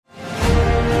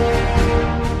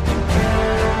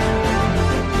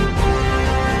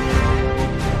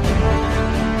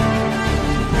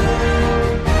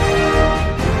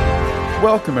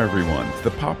Welcome, everyone, to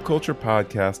the Pop Culture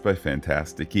Podcast by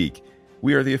Fantastic Geek.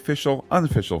 We are the official,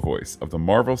 unofficial voice of the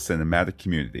Marvel Cinematic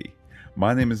Community.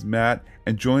 My name is Matt,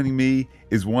 and joining me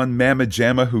is one mamma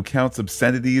jamma who counts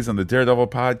obscenities on the Daredevil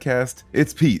podcast.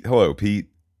 It's Pete. Hello, Pete.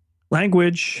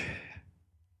 Language.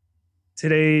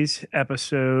 Today's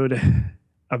episode,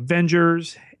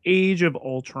 Avengers, Age of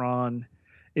Ultron,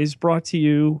 is brought to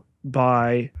you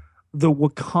by the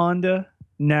Wakanda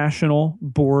National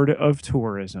Board of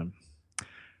Tourism.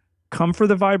 Come for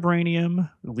the vibranium,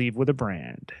 leave with a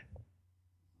brand.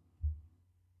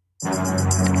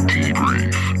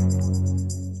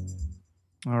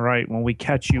 All right, when we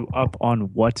catch you up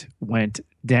on what went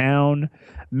down,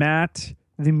 Matt,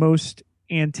 the most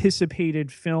anticipated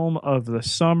film of the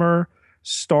summer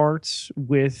starts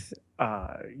with,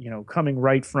 coming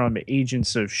right from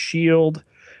Agents of S.H.I.E.L.D.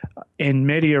 In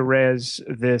media res,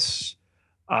 this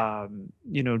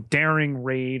daring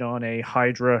raid on a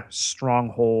Hydra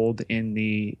stronghold in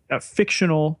the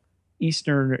fictional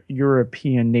Eastern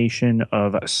European nation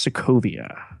of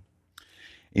Sokovia.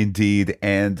 Indeed,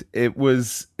 and it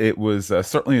was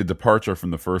certainly a departure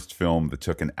from the first film that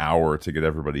took an hour to get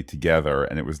everybody together,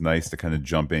 and it was nice to kind of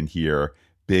jump in here.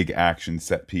 Big action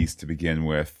set piece to begin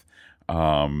with,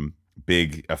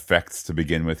 big effects to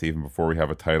begin with, even before we have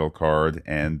a title card,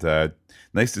 and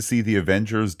nice to see the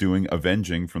Avengers doing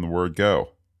avenging from the word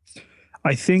go.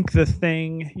 I think the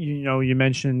thing, you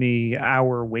mentioned the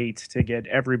hour wait to get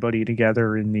everybody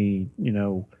together in the,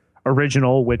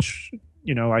 original, which,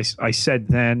 I said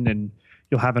then, and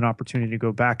you'll have an opportunity to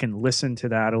go back and listen to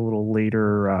that a little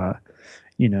later,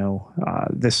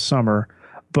 this summer.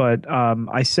 But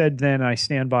I said then, I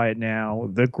stand by it now,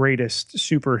 the greatest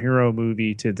superhero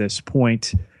movie to this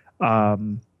point.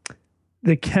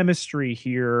 The chemistry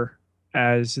here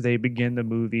as they begin the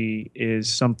movie is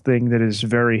something that is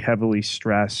very heavily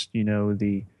stressed.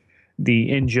 The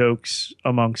in-jokes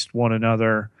amongst one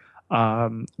another.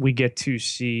 We get to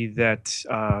see that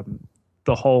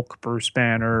the Hulk, Bruce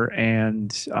Banner,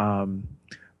 and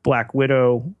Black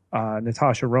Widow,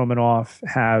 Natasha Romanoff,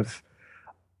 have,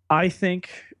 I think,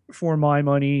 for my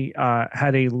money,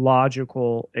 had a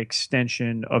logical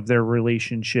extension of their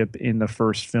relationship in the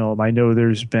first film. I know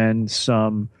there's been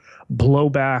some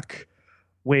blowback.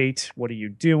 Wait, what are you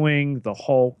doing? The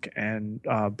Hulk and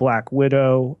Black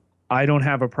Widow. I don't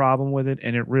have a problem with it,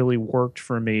 and it really worked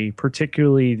for me,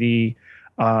 particularly the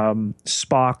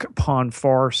Spock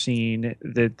Ponfar scene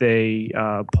that they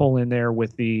pull in there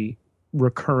with the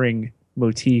recurring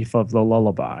motif of the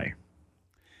lullaby.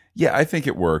 Yeah, I think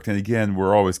it worked. And again,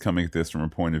 we're always coming at this from a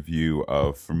point of view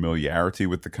of familiarity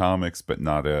with the comics, but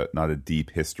not a deep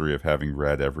history of having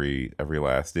read every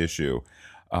last issue.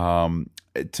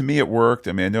 To me, it worked.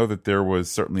 I mean, I know that there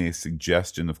was certainly a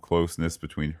suggestion of closeness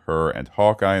between her and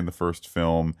Hawkeye in the first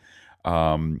film.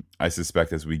 I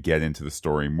suspect as we get into the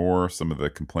story more, some of the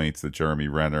complaints that Jeremy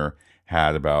Renner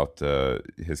had about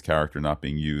his character not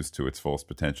being used to its fullest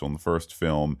potential in the first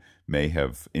film may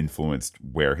have influenced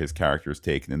where his character is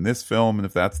taken in this film. And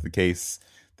if that's the case,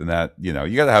 then that, you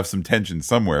got to have some tension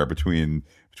somewhere between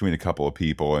a couple of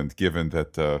people. And given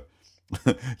that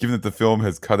given that the film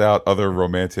has cut out other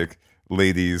romantic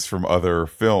ladies from other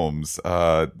films,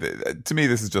 to me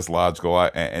this is just logical,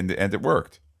 and it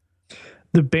worked.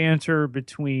 The banter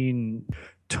between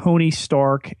Tony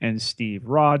Stark and Steve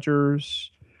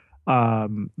Rogers,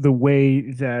 the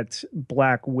way that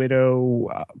Black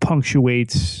Widow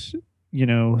punctuates,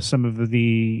 some of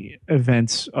the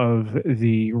events of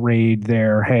the raid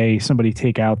there. Hey, somebody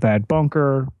take out that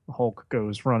bunker. Hulk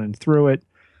goes running through it.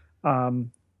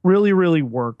 Really, really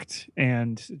worked,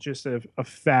 and just a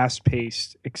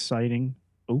fast-paced, exciting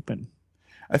open.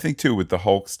 I think, too, with the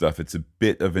Hulk stuff, it's a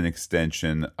bit of an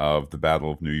extension of the Battle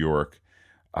of New York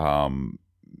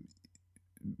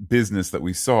business that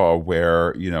we saw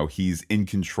where, he's in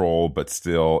control but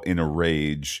still in a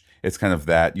rage. It's kind of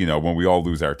that, when we all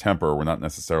lose our temper, we're not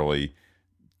necessarily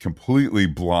completely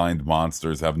blind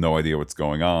monsters, have no idea what's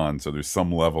going on. So there's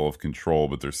some level of control,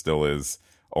 but there still is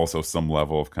also some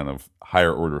level of kind of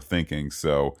higher order thinking.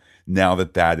 So now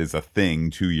that is a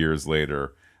thing 2 years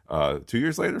later, 3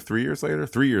 years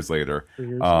later,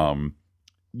 now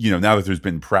that there's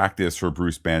been practice for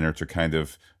Bruce Banner to kind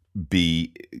of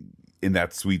be in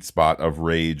that sweet spot of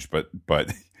rage, but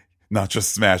not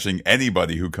just smashing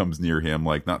anybody who comes near him,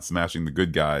 like not smashing the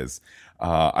good guys.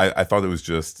 I thought it was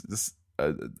just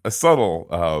a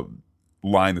subtle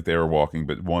line that they were walking,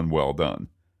 but one well done.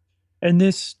 And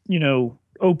this,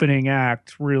 opening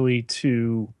act really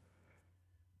to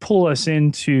pull us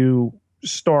into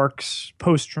Stark's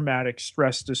post-traumatic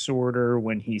stress disorder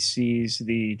when he sees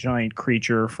the giant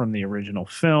creature from the original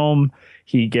film.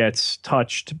 He gets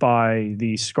touched by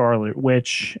the Scarlet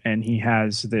Witch, and he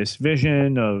has this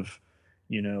vision of,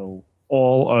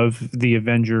 all of the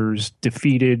Avengers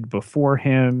defeated before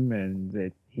him, and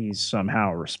that he's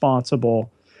somehow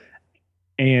responsible,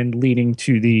 and leading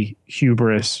to the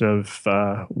hubris of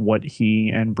what he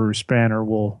and Bruce Banner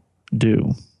will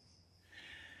do.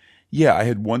 Yeah, I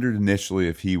had wondered initially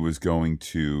if he was going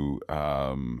to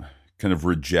kind of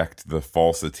reject the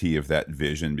falsity of that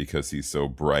vision because he's so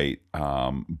bright.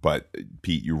 But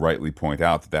Pete, you rightly point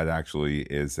out that that actually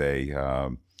is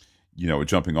a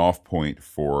jumping off point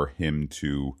for him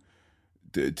to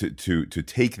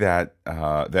take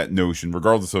that notion,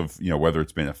 regardless of whether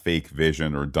it's been a fake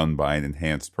vision or done by an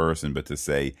enhanced person, but to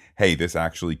say, hey, this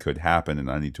actually could happen, and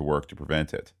I need to work to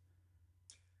prevent it.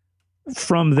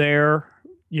 From there,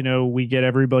 we get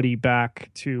everybody back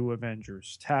to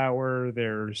Avengers Tower.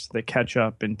 There's the catch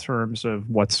up in terms of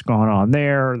what's going on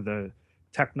there, the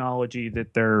technology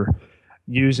that they're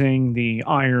using, the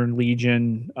Iron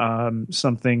Legion,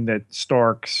 something that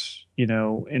Stark's,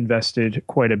 invested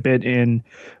quite a bit in.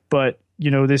 But,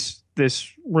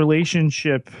 this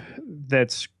relationship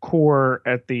that's core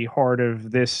at the heart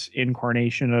of this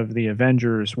incarnation of the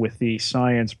Avengers with the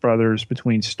Science Brothers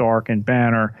between Stark and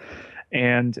Banner,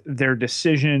 and their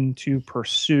decision to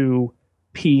pursue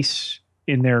peace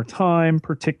in their time,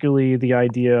 particularly the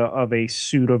idea of a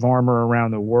suit of armor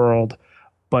around the world,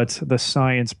 but the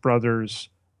Science Brothers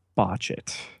botch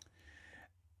it.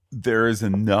 There is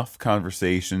enough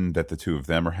conversation that the two of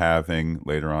them are having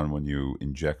later on when you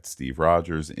inject Steve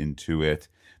Rogers into it.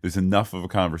 There's enough of a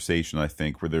conversation, I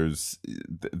think, where there's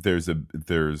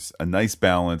a nice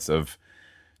balance of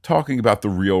talking about the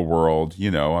real world.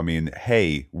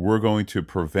 Hey, we're going to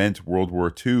prevent World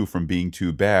War II from being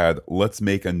too bad. Let's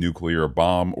make a nuclear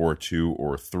bomb or two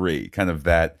or three. Kind of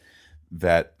that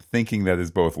thinking that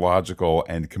is both logical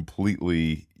and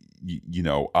completely,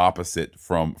 opposite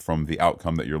from the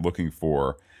outcome that you're looking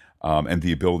for. And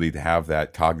the ability to have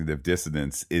that cognitive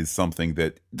dissonance is something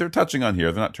that they're touching on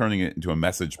here. They're not turning it into a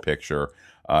message picture.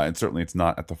 And certainly it's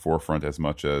not at the forefront as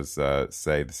much as,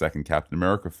 say, the second Captain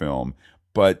America film.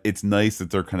 But it's nice that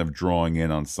they're kind of drawing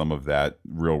in on some of that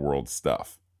real world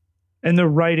stuff. And the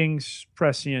writing's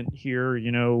prescient here.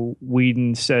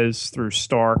 Whedon says through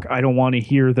Stark, I don't want to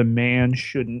hear the man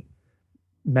shouldn't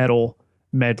meddle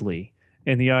medley.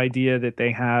 And the idea that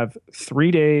they have 3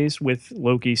 days with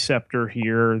Loki's scepter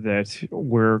here, that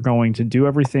we're going to do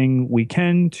everything we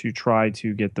can to try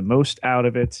to get the most out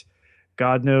of it.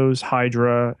 God knows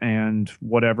Hydra and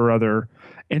whatever other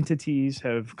entities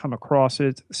have come across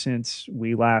it since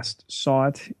we last saw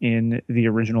it in the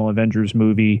original Avengers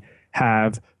movie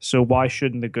have. So why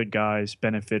shouldn't the good guys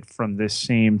benefit from this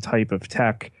same type of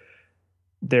tech?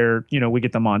 We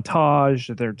get the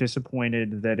montage. They're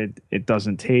disappointed that it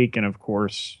doesn't take. And of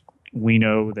course, we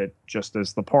know that just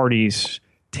as the party's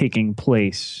taking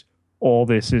place, all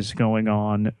this is going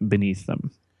on beneath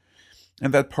them.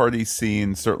 And that party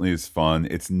scene certainly is fun.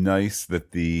 It's nice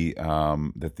that the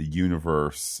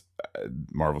universe,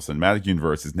 Marvel Cinematic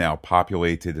Universe, is now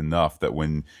populated enough that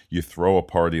when you throw a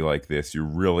party like this, you're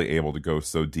really able to go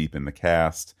so deep in the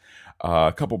cast.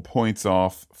 A couple points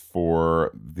off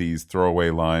for these throwaway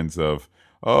lines of,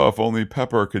 oh, if only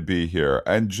Pepper could be here,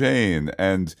 and Jane,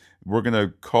 and we're going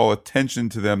to call attention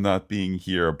to them not being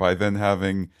here by then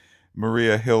having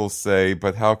Maria Hill say,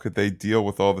 but how could they deal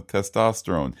with all the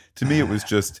testosterone? To me, it was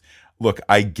just, look,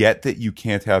 I get that you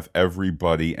can't have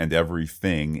everybody and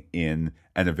everything in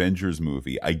an Avengers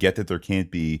movie. I get that there can't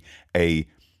be a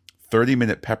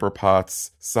 30-minute Pepper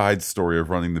Potts side story of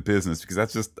running the business, because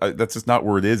that's just not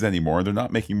where it is anymore. They're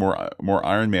not making more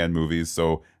Iron Man movies,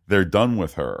 so they're done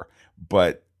with her.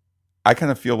 But I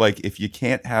kind of feel like if you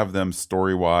can't have them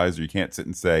story-wise, or you can't sit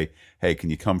and say, hey, can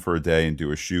you come for a day and do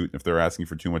a shoot? And if they're asking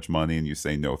for too much money and you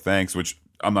say no thanks, which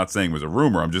I'm not saying was a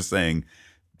rumor, I'm just saying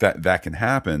that can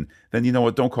happen, then you know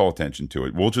what? Don't call attention to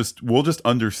it. We'll just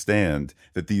understand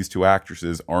that these two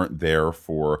actresses aren't there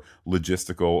for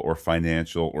logistical or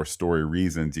financial or story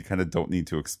reasons. You kind of don't need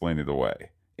to explain it away,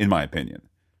 in my opinion.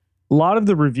 A lot of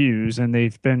the reviews, and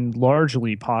they've been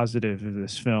largely positive of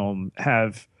this film,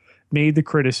 have made the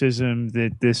criticism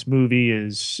that this movie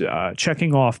is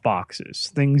checking off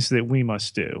boxes, things that we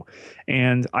must do.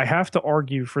 And I have to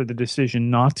argue for the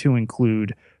decision not to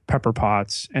include Pepper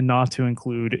Potts and not to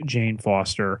include Jane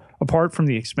Foster, apart from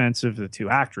the expense of the two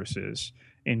actresses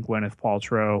in Gwyneth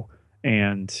Paltrow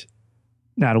and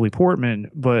Natalie Portman.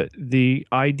 But the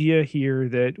idea here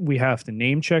that we have to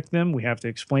name check them, we have to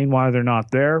explain why they're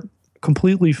not there,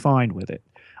 completely fine with it.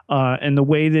 And the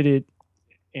way that it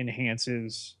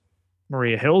enhances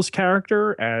Maria Hill's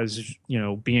character as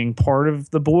being part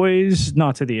of the boys,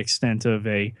 not to the extent of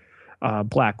a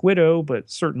Black Widow, but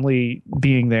certainly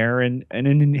being there, and an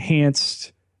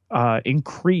enhanced,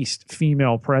 increased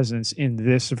female presence in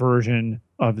this version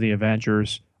of the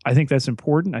Avengers. I think that's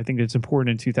important. I think it's important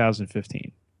in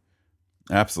 2015.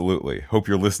 Absolutely. Hope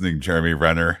you're listening, Jeremy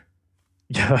Renner.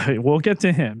 Yeah, we'll get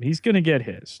to him. He's going to get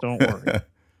his. Don't worry.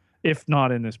 If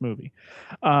not in this movie.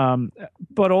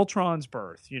 But Ultron's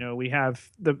birth, we have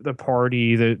the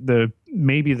party, the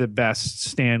maybe the best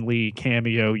Stan Lee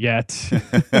cameo yet.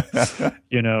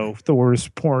 Thor's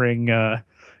pouring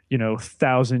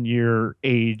 1,000-year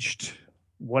aged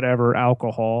whatever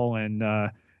alcohol, and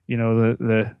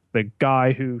the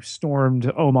guy who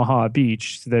stormed Omaha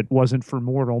Beach that wasn't for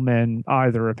mortal men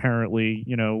either, apparently,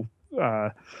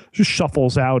 just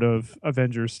shuffles out of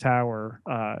Avengers Tower,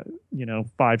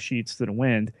 5 sheets to the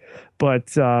wind.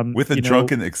 But with a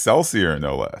drunken Excelsior,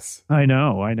 no less. I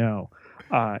know.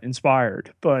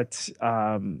 Inspired. But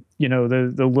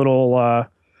the little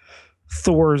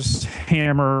Thor's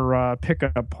hammer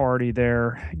pickup party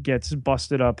there gets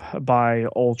busted up by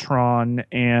Ultron,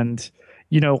 and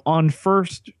on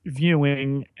first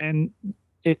viewing, and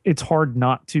it's hard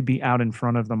not to be out in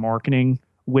front of the marketing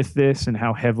with this and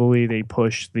how heavily they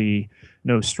push the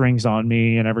no strings on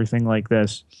me and everything like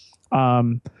this.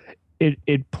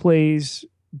 It plays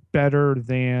better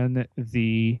than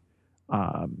the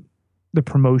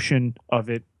promotion of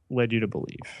it led you to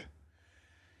believe.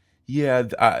 Yeah,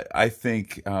 I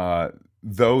think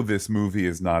though this movie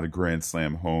is not a Grand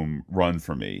Slam home run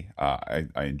for me, I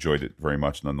enjoyed it very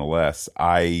much nonetheless.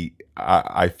 I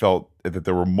felt that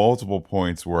there were multiple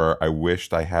points where I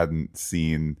wished I hadn't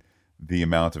seen the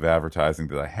amount of advertising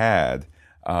that I had.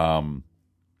 And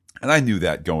I knew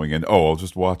that going in. Oh, I'll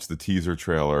just watch the teaser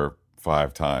trailer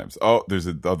 5 times. Oh, there's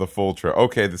the full trailer.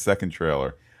 Okay, the second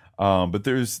trailer. But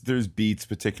there's beats,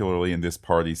 particularly in this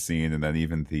party scene, and then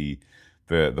even the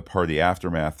party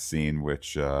aftermath scene,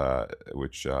 which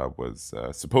was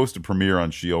supposed to premiere on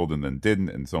S.H.I.E.L.D. and then didn't,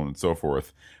 and so on and so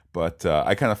forth. But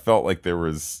I kind of felt like there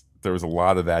was a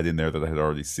lot of that in there that I had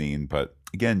already seen. But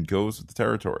again, goes with the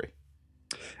territory.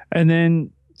 And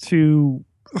then to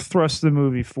thrust the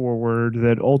movie forward,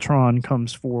 that Ultron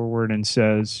comes forward and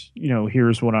says,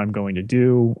 here's what I'm going to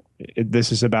do.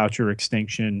 This is about your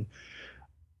extinction.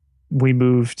 We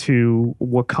move to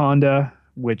Wakanda,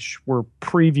 which we're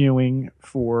previewing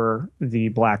for the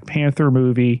Black Panther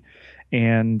movie.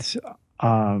 And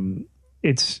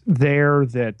it's there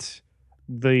that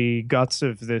the guts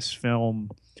of this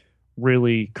film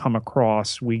really come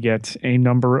across. We get a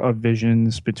number of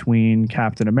visions between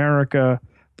Captain America,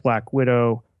 Black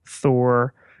Widow,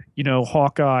 Thor.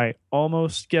 Hawkeye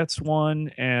almost gets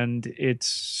one, and it's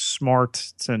smart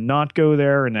to not go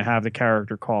there and to have the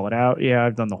character call it out. Yeah,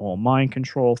 I've done the whole mind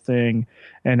control thing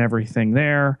and everything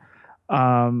there.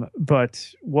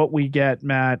 But what we get,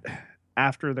 Matt,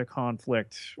 after the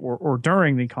conflict, or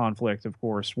during the conflict, of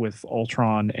course, with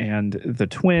Ultron and the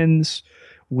twins,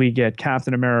 we get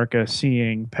Captain America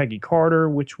seeing Peggy Carter,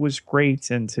 which was great,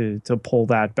 and to pull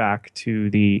that back to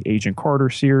the Agent Carter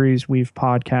series we've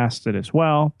podcasted as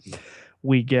well.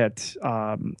 We get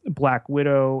Black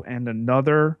Widow and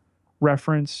another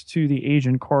reference to the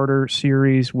Agent Carter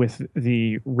series with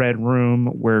the Red Room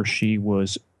where she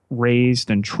was raised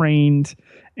and trained,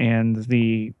 and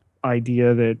the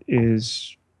idea that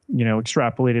is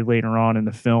extrapolated later on in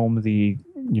the film, the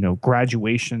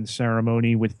graduation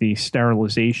ceremony with the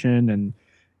sterilization and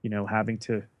having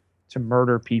to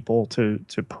murder people to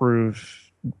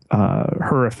prove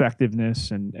her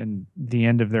effectiveness and the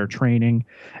end of their training.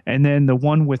 And then the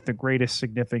one with the greatest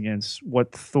significance,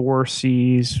 what Thor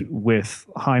sees with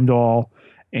Heimdall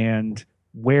and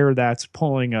where that's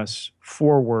pulling us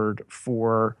forward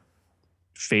for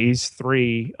phase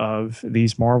 3 of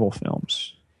these Marvel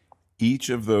films. Each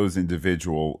of those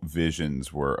individual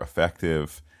visions were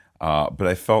effective, but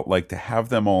I felt like to have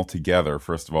them all together,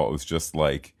 first of all, it was just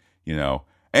like,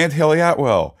 and Haley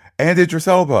Atwell, and Idris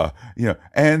Elba,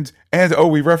 and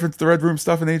we referenced the Red Room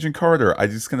stuff in Agent Carter. I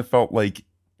just kind of felt like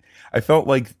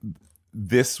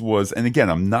this was, and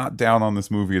again, I'm not down on this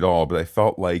movie at all, but I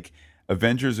felt like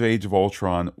Avengers Age of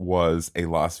Ultron was a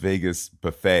Las Vegas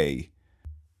buffet,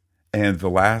 and the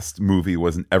last movie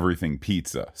was an everything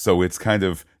pizza. So it's kind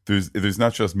of, there's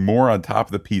not just more on top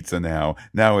of the pizza now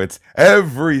it's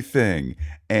everything.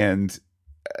 And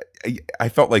I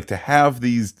felt like to have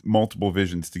these multiple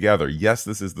visions together, yes,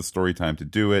 this is the story time to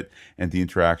do it, and the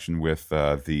interaction with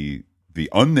the the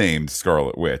unnamed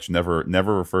Scarlet Witch, never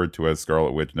referred to as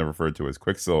Scarlet Witch, never referred to as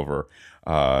Quicksilver.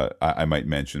 I might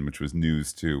mention, which was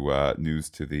news to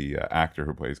the actor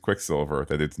who plays Quicksilver,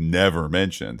 that it's never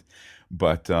mentioned.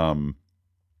 But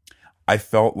I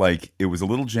felt like it was a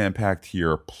little jam packed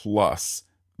here. Plus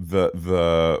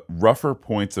the rougher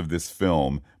points of this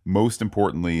film, most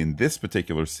importantly in this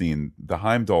particular scene, the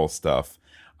Heimdall stuff,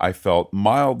 I felt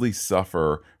mildly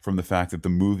suffer from the fact that the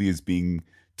movie is being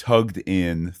tugged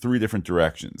in three different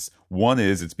directions. One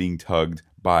is it's being tugged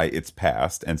by its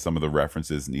past, and some of the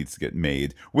references it needs to get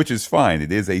made, which is fine.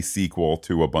 It is a sequel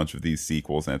to a bunch of these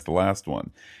sequels, and it's the last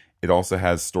one. It also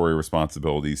has story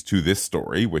responsibilities to this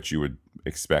story, which you would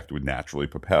expect would naturally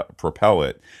propel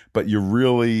it. But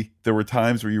there were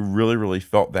times where you really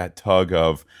felt that tug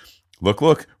of,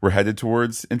 look, we're headed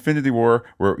towards Infinity War.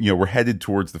 We're headed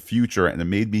towards the future, and it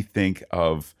made me think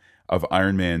of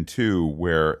Iron Man 2,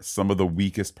 where some of the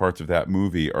weakest parts of that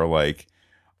movie are like,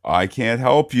 I can't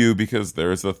help you because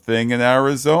there's a thing in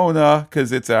Arizona,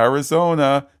 because it's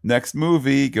Arizona. Next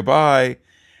movie, goodbye.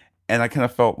 And I kind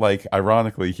of felt like,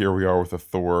 ironically, here we are with a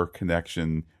Thor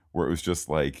connection where it was just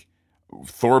like,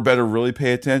 Thor better really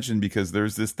pay attention because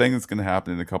there's this thing that's going to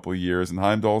happen in a couple of years, and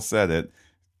Heimdall said it.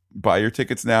 Buy your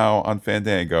tickets now on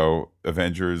Fandango,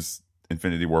 Avengers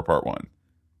Infinity War Part 1.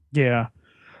 Yeah.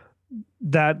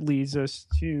 That leads us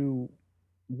to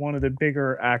one of the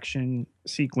bigger action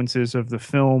sequences of the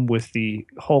film with the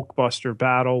Hulkbuster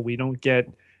battle. We don't get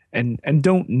and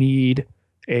don't need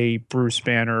a Bruce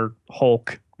Banner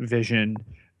Hulk vision,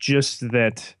 just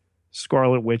that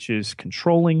Scarlet Witch is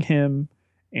controlling him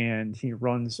and he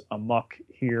runs amok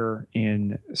here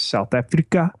in South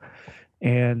Africa.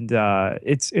 And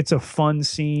it's a fun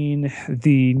scene.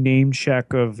 The name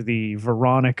check of the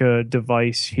Veronica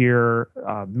device here,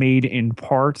 made in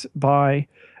part by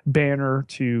Banner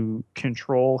to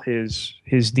control his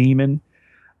demon,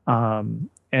 and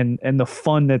the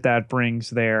fun that brings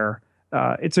there.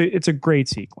 It's a great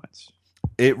sequence.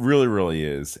 It really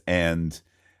is, and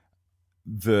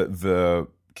the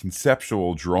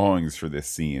conceptual drawings for this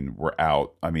scene were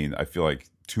out. I mean, I feel like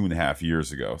 2.5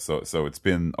 years ago. So it's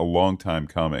been a long time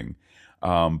coming.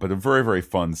 But a very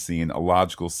fun scene, a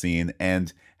logical scene.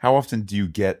 And how often do you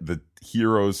get the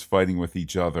heroes fighting with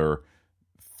each other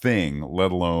thing,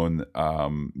 let alone,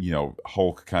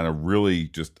 Hulk kind of really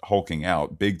just hulking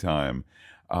out big time.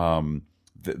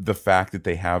 The fact that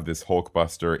they have this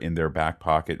Hulkbuster in their back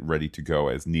pocket ready to go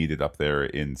as needed up there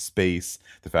in space.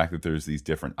 The fact that there's these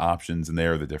different options in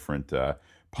there, the different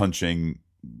punching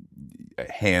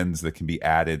hands that can be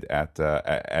added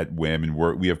at whim, and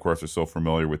we of course are so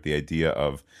familiar with the idea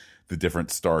of the different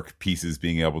Stark pieces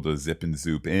being able to zip and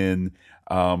zoop in.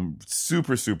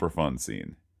 Super fun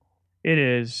scene. It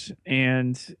is,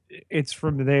 and it's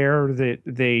from there that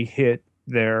they hit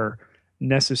their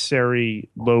necessary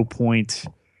low point,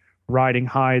 riding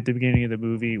high at the beginning of the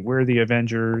movie. We're the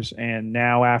Avengers, and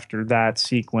now after that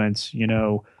sequence,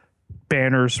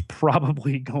 Banner's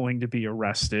probably going to be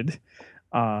arrested.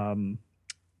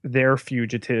 They're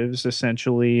fugitives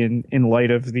essentially in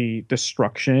light of the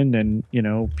destruction and,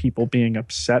 people being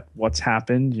upset what's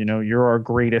happened. You're our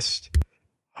greatest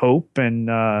hope, and,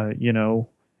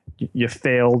 you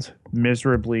failed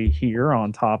miserably here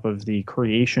on top of the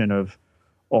creation of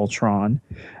Ultron.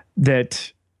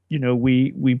 That,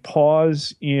 we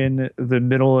pause in the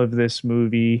middle of this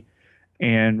movie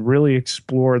and really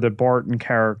explore the Barton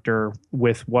character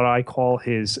with what I call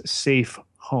his safe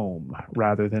home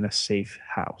rather than a safe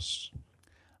house.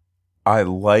 I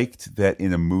liked that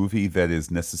in a movie that is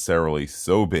necessarily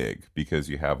so big, because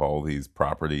you have all these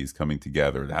properties coming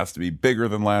together, it has to be bigger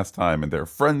than last time, and they're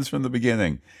friends from the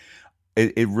beginning.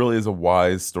 It really is a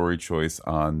wise story choice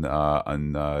on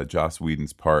Joss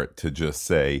Whedon's part to just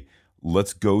say,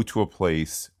 let's go to a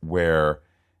place where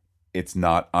it's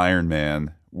not Iron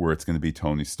Man, where it's going to be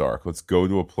Tony Stark. Let's go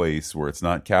to a place where it's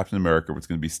not Captain America, where it's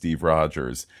going to be Steve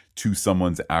Rogers, to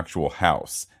someone's actual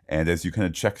house. And as you kind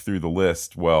of check through the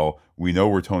list, well, we know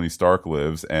where Tony Stark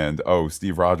lives, and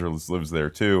Steve Rogers lives there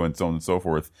too, and so on and so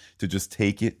forth, to just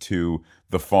take it to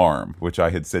the farm, which I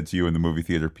had said to you in the movie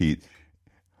theater, Pete.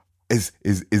 Is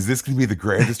this going to be the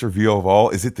grandest reveal of all?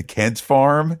 Is it the Kent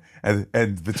farm? And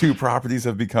the two properties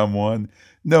have become one?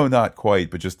 No, not quite,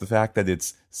 but just the fact that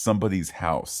it's somebody's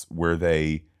house where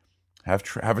they have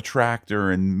a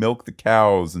tractor and milk the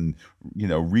cows and,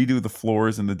 redo the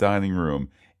floors in the dining room.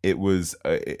 It was,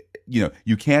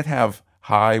 you can't have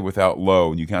high without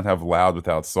low, and you can't have loud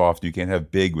without soft. You can't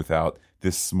have big without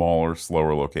this smaller,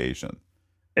 slower location.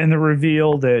 And the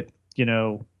reveal that,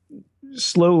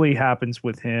 slowly happens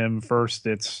with him. First,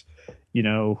 it's,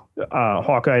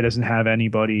 Hawkeye doesn't have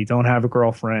anybody, don't have a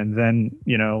girlfriend. Then,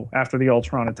 after the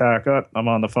Ultron attack, I'm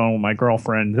on the phone with my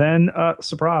girlfriend. Then,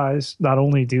 surprise, not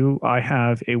only do I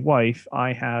have a wife,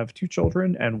 I have two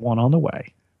children and one on the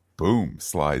way. Boom,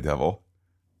 Sly Devil.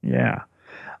 Yeah.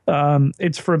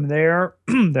 It's from there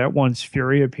that once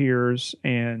Fury appears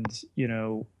and,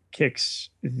 kicks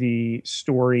the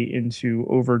story into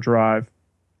overdrive,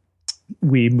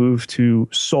 we move to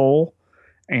Soul,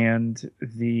 and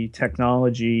the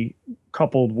technology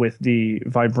coupled with the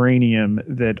vibranium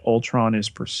that Ultron is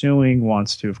pursuing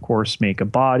wants to, of course, make a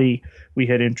body. We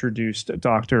had introduced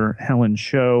Dr. Helen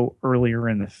Cho earlier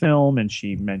in the film, and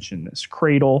she mentioned this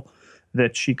cradle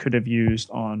that she could have used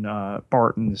on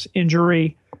Barton's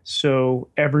injury. So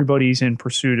everybody's in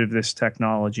pursuit of this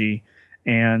technology,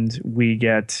 and we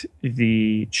get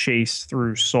the chase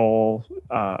through Soul,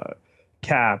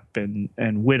 Cap and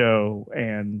Widow,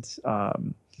 and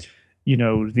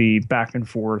the back and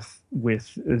forth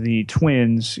with the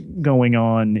twins going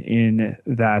on in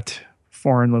that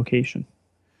foreign location.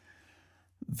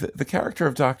 The character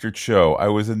of Dr. Cho, I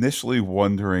was initially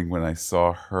wondering when I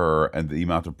saw her and the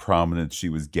amount of prominence she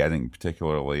was getting,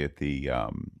 particularly at the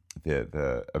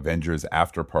Avengers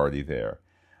after party there.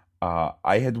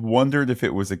 I had wondered if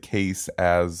it was a case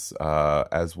as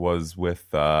was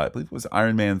with I believe it was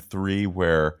Iron Man 3,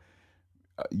 where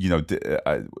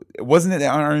wasn't it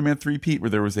Iron Man 3, Pete, where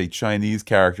there was a Chinese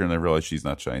character, and I realized she's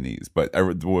not Chinese, but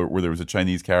where there was a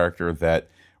Chinese character that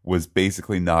was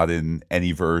basically not in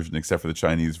any version except for the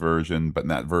Chinese version, but in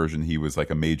that version he was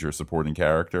like a major supporting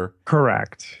character.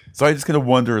 Correct. So I just kind of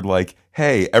wondered, like,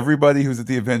 hey, everybody who's at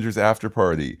the Avengers after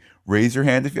party, raise your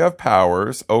hand if you have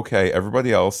powers. Okay,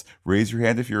 everybody else, raise your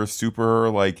hand if you're a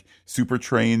super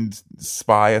trained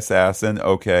spy assassin.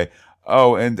 Okay.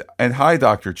 Oh, and hi,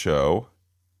 Dr. Cho.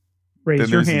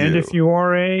 Raise your hand if you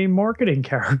are a marketing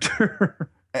character.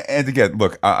 And again,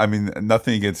 look, I mean,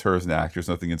 nothing against her as an actress,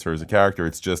 nothing against her as a character.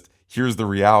 It's just, here's the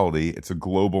reality. It's a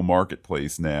global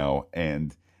marketplace now.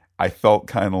 And I felt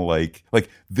kind of like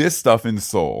this stuff in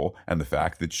Soul, and the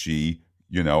fact that she,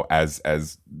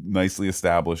 as nicely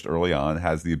established early on,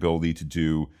 has the ability to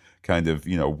do kind of,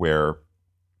 where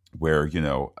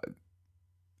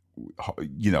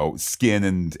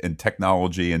skin and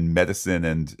technology and medicine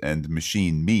and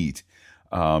machine meet.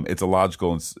 It's a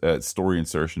logical story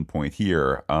insertion point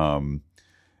here,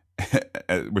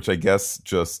 which I guess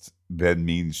just then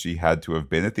means she had to have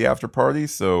been at the after party,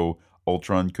 so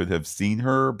Ultron could have seen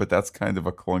her, but that's kind of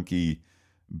a clunky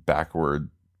backward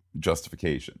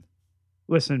justification.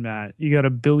 Listen, Matt, you got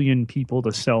 1 billion people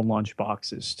to sell lunch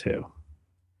boxes to.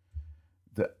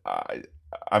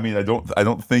 I mean, I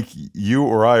don't think you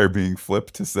or I are being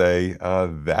flipped to say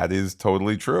that is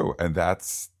totally true, and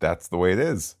that's the way it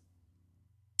is.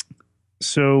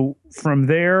 So from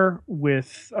there,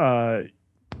 with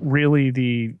really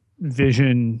the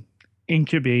Vision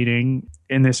incubating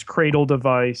in this cradle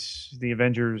device, the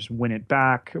Avengers win it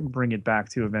back, bring it back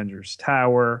to Avengers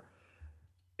Tower,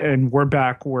 and we're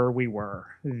back where we were.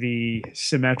 The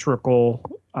symmetrical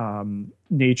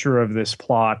nature of this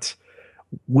plot.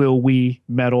 Will we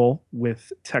meddle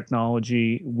with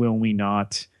technology? Will we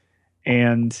not?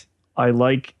 And I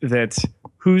like that.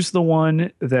 Who's the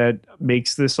one that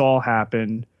makes this all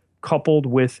happen? Coupled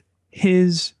with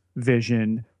his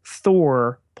vision,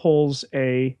 Thor pulls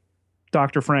a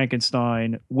Dr.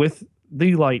 Frankenstein with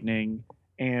the lightning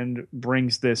and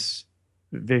brings this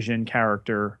Vision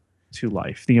character to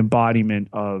life, the embodiment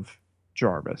of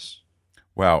Jarvis.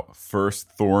 Wow, first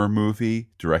Thor movie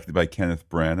directed by Kenneth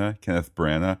Branagh. Kenneth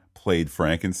Branagh played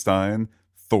Frankenstein.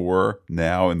 Thor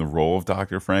now in the role of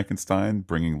Dr. Frankenstein,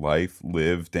 bringing life,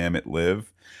 live, damn it,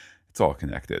 live. It's all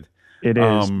connected. It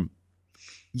is.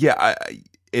 Yeah, I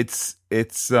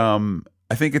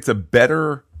think it's a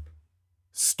better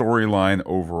storyline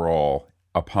overall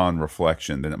upon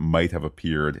reflection than it might have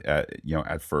appeared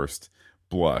at first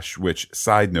blush. Which,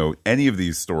 side note, any of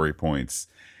these story points,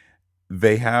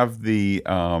 they have the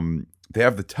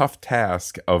tough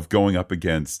task of going up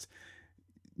against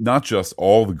not just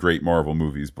all the great Marvel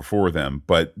movies before them,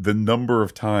 but the number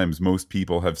of times most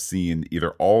people have seen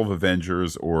either all of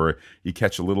Avengers, or you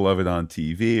catch a little of it on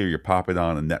TV, or you pop it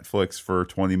on Netflix for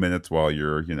 20 minutes while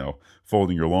you're,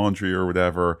 folding your laundry or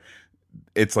whatever.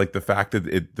 It's like the fact that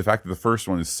the first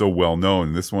one is so well known,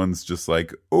 and this one's just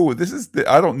like, oh,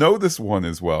 I don't know this one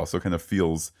as well. So it kind of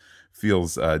feels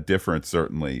different,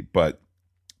 certainly. But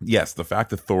yes, the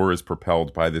fact that Thor is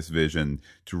propelled by this vision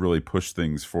to really push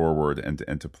things forward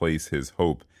and to place his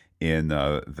hope in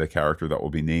the character that will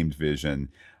be named Vision,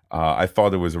 I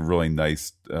thought it was a really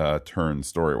nice turn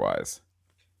story-wise.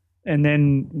 And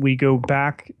then we go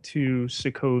back to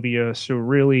Sokovia. So,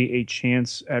 really, a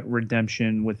chance at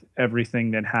redemption with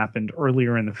everything that happened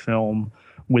earlier in the film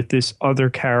with this other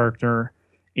character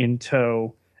in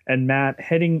tow. And Matt,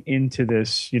 heading into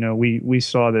this, we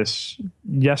saw this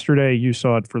yesterday. You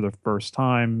saw it for the first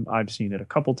time. I've seen it a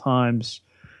couple times.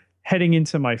 Heading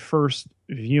into my first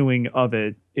viewing of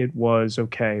it, it was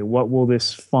okay, what will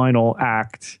this final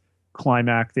act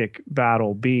climactic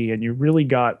battle be? And you really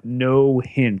got no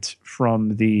hint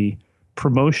from the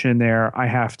promotion there. I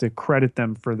have to credit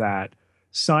them for that.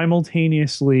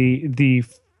 Simultaneously, the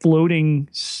floating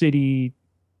city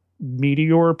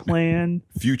meteor plan.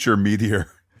 Future meteor.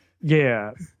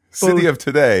 Yeah. City of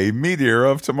today, meteor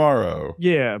of tomorrow.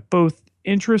 Yeah, both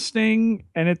interesting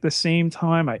and at the same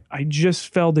time I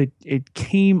just felt it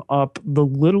came up the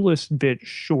littlest bit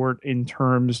short in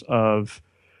terms of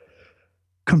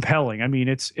compelling. I mean,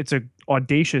 it's a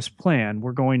audacious plan.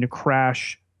 We're going to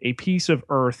crash a piece of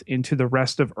Earth into the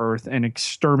rest of Earth and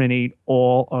exterminate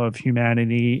all of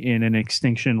humanity in an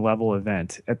extinction level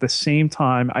event. At the same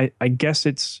time, I guess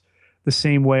it's the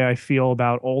same way I feel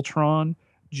about Ultron,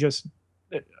 just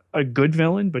a good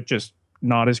villain, but just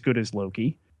not as good as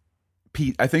Loki.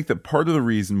 Pete, I think that part of the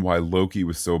reason why Loki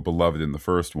was so beloved in the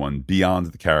first one, beyond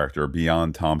the character,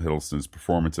 beyond Tom Hiddleston's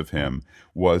performance of him,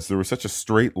 was there was such a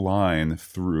straight line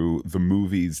through the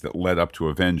movies that led up to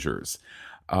Avengers.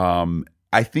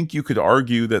 I think you could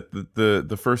argue that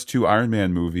the first two Iron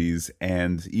Man movies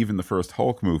and even the first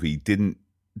Hulk movie didn't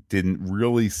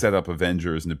really set up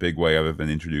Avengers in a big way other than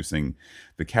introducing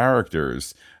the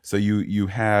characters. So you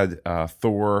had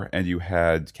Thor and you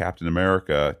had Captain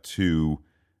America to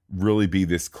really be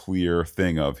this clear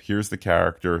thing of here's the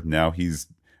character, now he's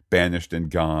banished and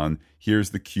gone. Here's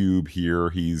the cube, here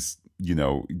he's,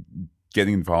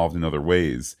 getting involved in other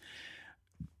ways.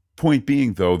 Point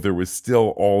being, though, there was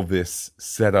still all this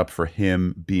set up for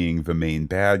him being the main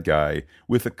bad guy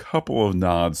with a couple of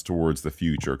nods towards the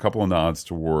future, a couple of nods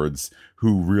towards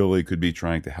who really could be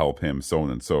trying to help him, so on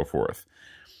and so forth.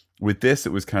 With this,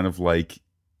 it was kind of like,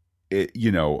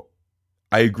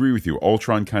 I agree with you.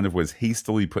 Ultron kind of was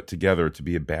hastily put together to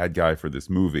be a bad guy for this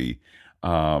movie,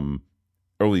 or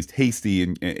at least hasty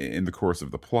in the course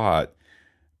of the plot,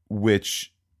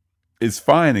 which is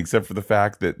fine, except for the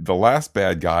fact that the last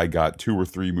bad guy got 2 or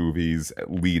 3 movies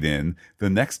lead in. The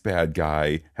next bad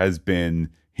guy has been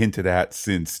hinted at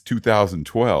since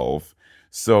 2012.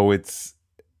 So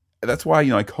that's why,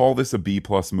 I call this a B+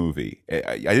 movie.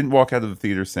 I didn't walk out of the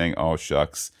theater saying, oh,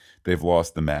 shucks, they've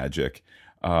lost the magic.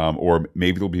 Or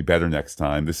maybe it'll be better next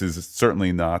time. This is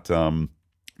certainly not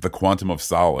the Quantum of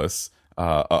Solace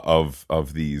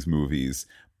of these movies,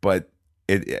 but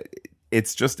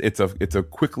it's a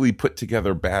quickly put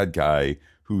together bad guy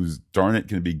who's darn it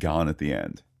going to be gone at the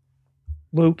end.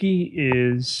 Loki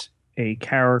is a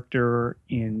character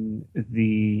in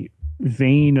the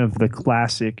vein of the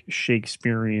classic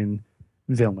Shakespearean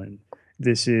villain.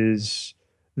 This is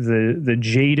the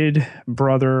jaded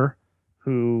brother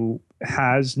who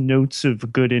has notes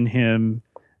of good in him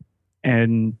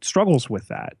and struggles with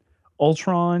that.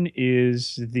 Ultron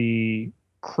is the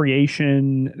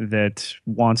creation that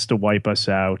wants to wipe us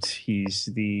out. He's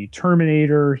the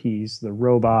Terminator. He's the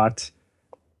robot.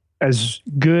 As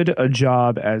good a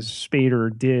job as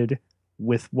Spader did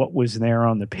with what was there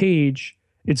on the page,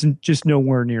 it's just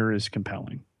nowhere near as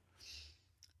compelling.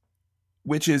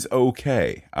 Which is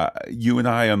okay. You and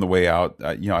I on the way out,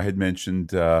 I had mentioned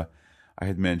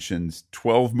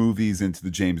 12 movies into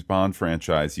the James Bond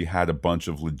franchise. You had a bunch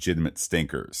of legitimate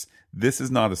stinkers. This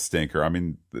is not a stinker. I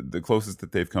mean, the closest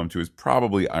that they've come to is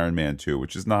probably Iron Man 2,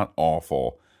 which is not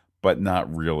awful, but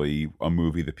not really a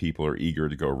movie that people are eager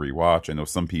to go rewatch. I know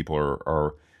some people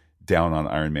are down on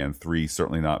Iron Man 3,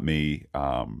 certainly not me.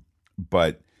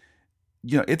 But,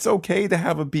 it's okay to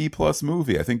have a B+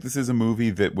 movie. I think this is a movie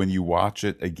that when you watch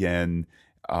it again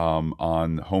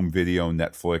on home video,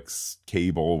 Netflix,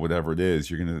 cable, whatever it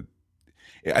is,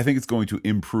 I think it's going to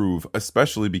improve,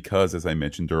 especially because, as I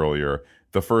mentioned earlier,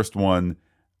 the first one,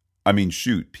 I mean,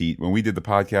 shoot, Pete, when we did the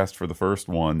podcast for the first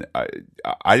one,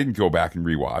 I didn't go back and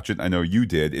rewatch it. I know you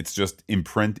did. It's just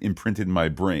imprinted in my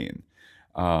brain.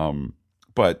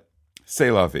 But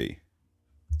c'est la vie.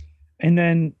 And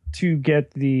then to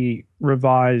get the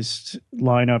revised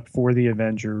lineup for the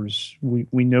Avengers,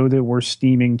 we know that we're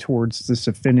steaming towards this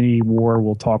Infinity War.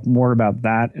 We'll talk more about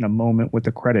that in a moment with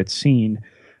the credits scene.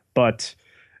 But,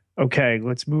 okay,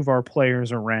 let's move our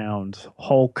players around.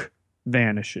 Hulk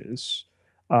vanishes,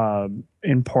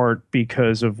 in part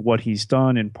because of what he's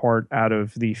done, in part out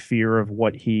of the fear of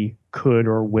what he could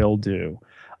or will do.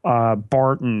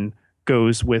 Barton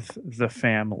goes with the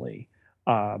family.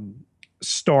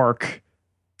 Stark,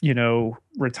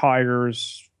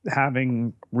 retires,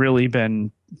 having really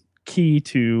been key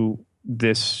to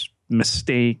this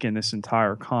mistake and this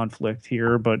entire conflict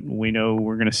here. But we know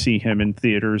we're going to see him in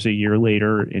theaters a year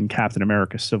later in Captain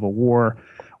America Civil War,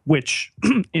 which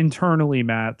internally,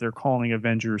 Matt, they're calling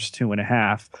Avengers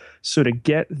 2.5. So to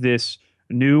get this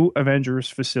new Avengers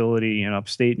facility in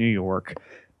upstate New York,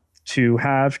 to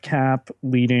have Cap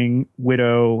leading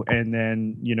Widow, and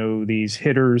then, these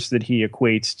hitters that he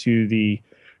equates to the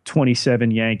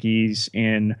 27 Yankees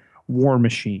in War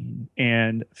Machine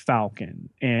and Falcon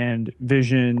and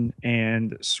Vision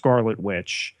and Scarlet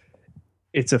Witch.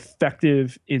 It's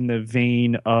effective in the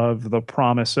vein of the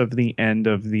promise of the end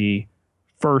of the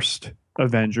first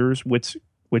Avengers,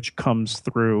 which comes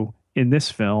through in this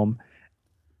film,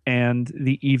 and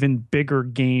the even bigger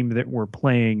game that we're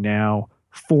playing now.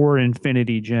 4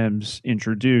 Infinity Gems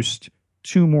introduced,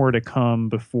 2 more to come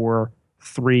before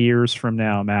 3 years from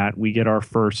now, Matt, we get our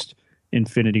first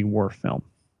Infinity War film.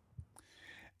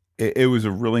 It was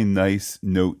a really nice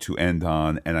note to end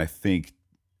on, and I think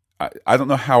I don't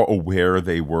know how aware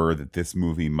they were that this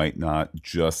movie might not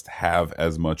just have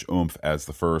as much oomph as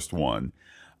the first one.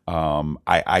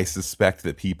 I suspect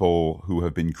that people who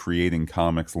have been creating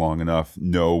comics long enough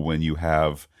know when you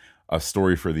have a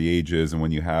story for the ages and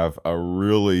when you have a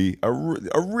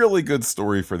really good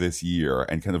story for this year,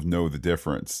 and kind of know the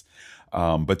difference.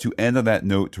 But to end on that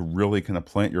note, to really kind of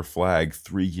plant your flag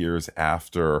 3 years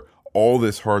after all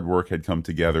this hard work had come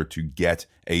together to get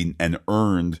an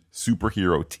earned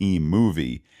superhero team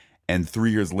movie, and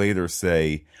 3 years later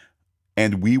say,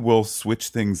 and we will switch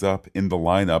things up in the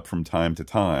lineup from time to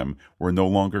time. We're no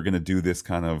longer going to do this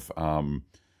kind of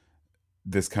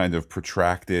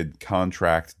protracted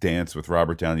contract dance with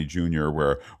Robert Downey Jr.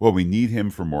 where, well, we need him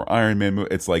for more Iron Man.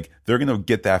 It's like they're going to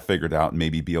get that figured out and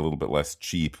maybe be a little bit less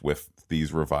cheap with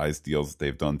these revised deals that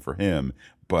they've done for him.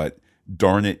 But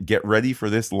darn it, get ready for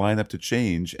this lineup to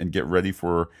change and get ready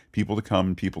for people to come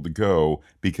and people to go,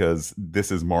 because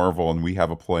this is Marvel and we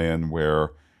have a plan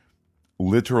where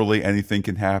literally anything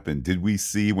can happen. Did we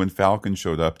see when Falcon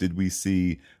showed up? Did we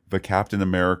see the Captain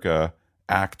America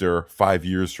actor 5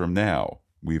 years from now?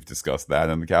 We've discussed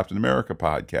that on the Captain America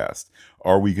podcast.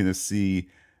 Are we going to see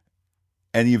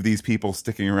any of these people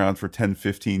sticking around for 10,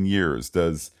 15 years?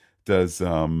 Does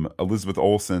Elizabeth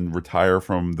Olsen retire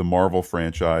from the Marvel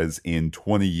franchise in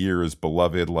 20 years,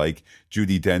 beloved, like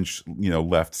Judi Dench,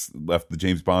 left the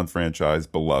James Bond franchise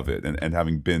beloved, and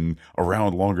having been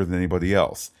around longer than anybody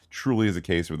else? Truly is a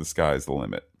case where the sky is the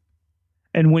limit.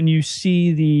 And when you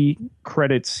see the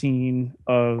credit scene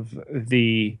of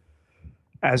the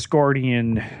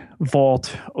Asgardian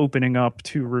vault opening up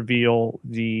to reveal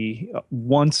the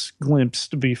once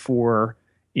glimpsed before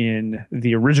in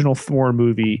the original Thor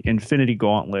movie, Infinity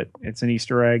Gauntlet, it's an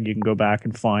Easter egg. You can go back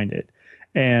and find it.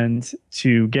 And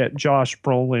to get Josh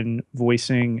Brolin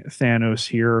voicing Thanos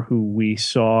here, who we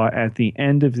saw at the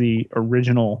end of the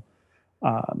original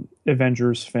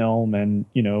Avengers film and,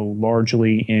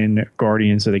 largely in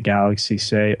Guardians of the Galaxy,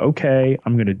 say, okay,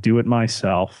 I'm going to do it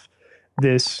myself.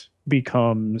 This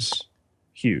becomes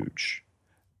huge.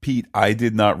 Pete, I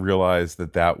did not realize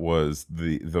that was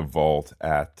the vault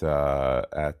at Thor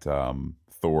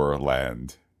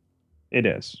Land. It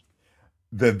is.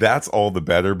 That's all the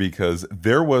better, because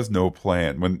there was no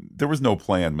plan when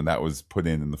that was put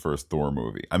in the first Thor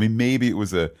movie. I mean, maybe it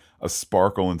was a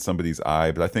sparkle in somebody's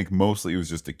eye, but I think mostly it was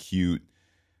just a cute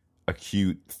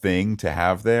thing to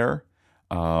have there.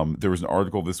 There was an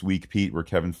article this week, Pete, where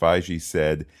Kevin Feige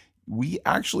said, we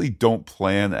actually don't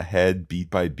plan ahead beat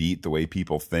by beat the way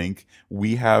people think.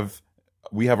 We have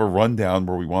a rundown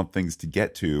where we want things to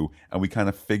get to, and we kind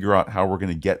of figure out how we're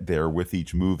going to get there with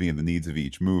each movie and the needs of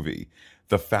each movie.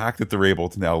 The fact that they're able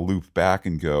to now loop back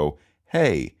and go,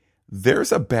 hey,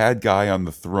 there's a bad guy on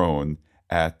the throne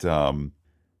at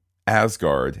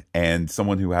Asgard and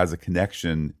someone who has a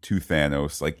connection to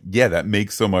Thanos, like, yeah, that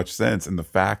makes so much sense. And the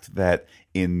fact that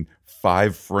in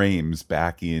 5 frames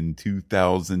back in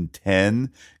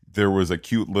 2010, there was a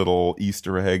cute little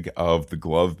Easter egg of the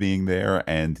glove being there,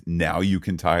 and now you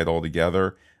can tie it all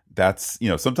together. That's,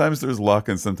 sometimes there's luck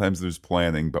and sometimes there's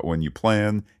planning, but when you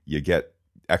plan, you get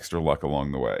extra luck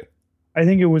along the way. I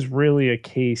think it was really a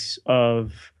case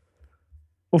of,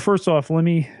 well, first off, let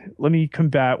me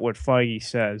combat what Feige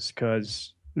says,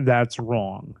 because that's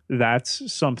wrong.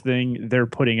 That's something they're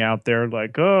putting out there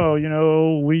like,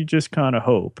 oh, we just kind of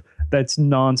hope. That's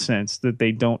nonsense that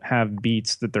they don't have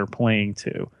beats that they're playing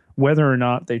to. Whether or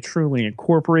not they truly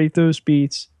incorporate those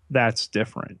beats, that's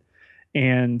different.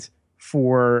 And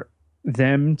for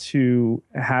them to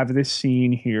have this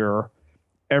scene here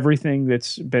everything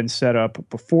that's been set up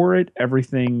before it,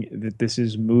 everything that this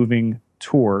is moving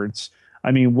towards.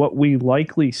 I mean, what we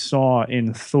likely saw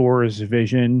in Thor's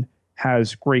vision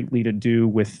has greatly to do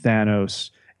with Thanos,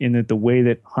 in that the way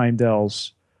that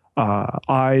Heimdall's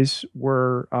eyes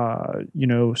were,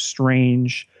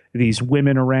 strange, these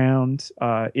women around,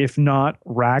 if not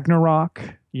Ragnarok,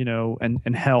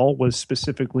 and hell was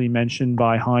specifically mentioned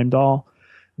by Heimdall,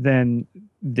 then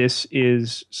this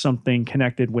is something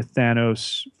connected with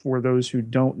Thanos. For those who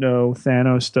don't know,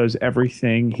 Thanos does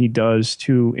everything he does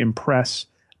to impress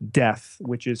death,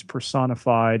 which is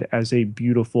personified as a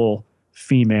beautiful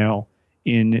female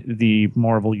in the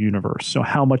Marvel universe. So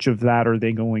how much of that are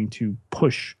they going to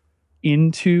push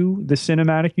into the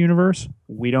cinematic universe?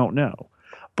 We don't know.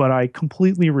 But I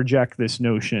completely reject this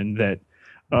notion that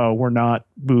we're not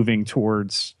moving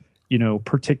towards,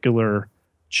 particular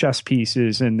chess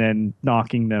pieces and then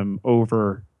knocking them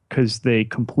over, because they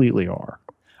completely are.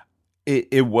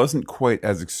 It wasn't quite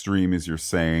as extreme as you're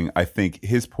saying. I think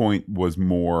his point was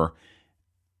more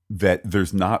that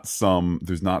there's not some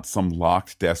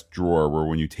locked desk drawer where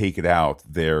when you take it out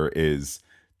there is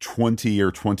 20 or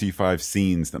 25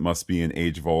 scenes that must be in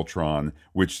Age of Ultron,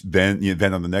 which then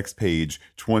on the next page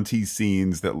 20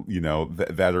 scenes that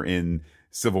that are in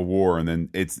Civil War, and then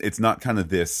it's not kind of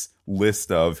this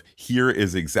list of here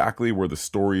is exactly where the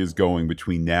story is going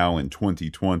between now and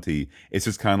 2020. It's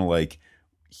just kind of like,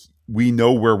 we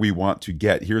know where we want to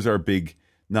get. Here's our big,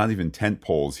 not even tent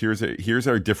poles. Here's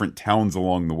our different towns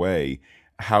along the way.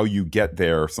 How you get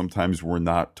there, sometimes we're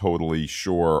not totally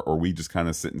sure, or we just kind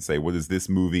of sit and say, what does this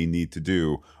movie need to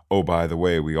do? Oh, by the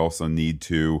way, we also need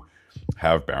to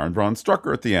have Baron von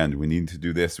Strucker at the end. We need to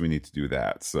do this. We need to do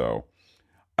that. So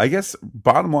I guess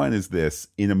bottom line is this: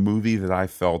 in a movie that I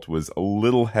felt was a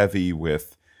little heavy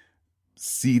with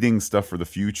seeding stuff for the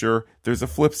future, there's a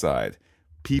flip side.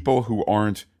 People who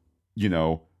weren't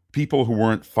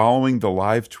following the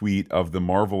live tweet of the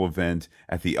Marvel event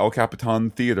at the El Capitan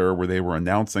Theater where they were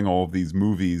announcing all of these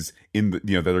movies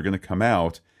that are going to come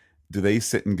out, do they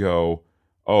sit and go,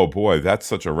 oh boy, that's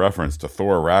such a reference to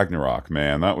Thor Ragnarok,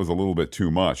 man, that was a little bit too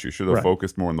much, you should have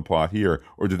focused more on the plot here?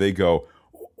 Or do they go,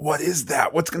 what is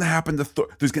that? What's going to happen to Thor?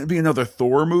 There's going to be another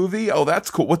Thor movie? Oh, that's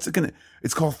cool.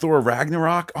 It's called Thor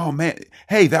Ragnarok? Oh man,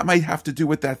 hey, that might have to do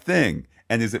with that thing.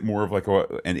 And is it more of like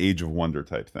an Age of Wonder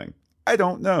type thing? I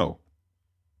don't know.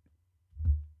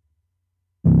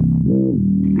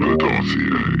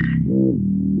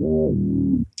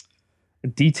 A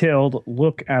detailed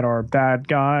look at our bad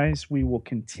guys. We will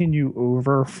continue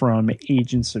over from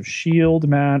Agents of S.H.I.E.L.D.,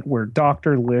 Matt, where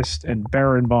Dr. List and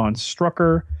Baron von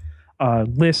Strucker,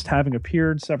 List having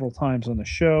appeared several times on the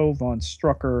show, von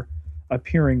Strucker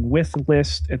appearing with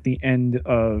List at the end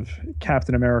of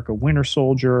Captain America Winter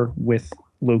Soldier with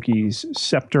Loki's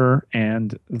scepter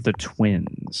and the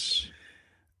twins.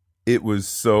 It was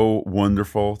so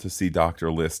wonderful to see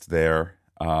Dr. List there.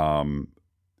 A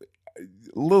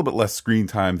little bit less screen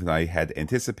time than I had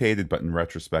anticipated, but in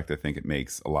retrospect, I think it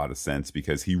makes a lot of sense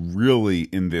because he really,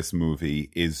 in this movie,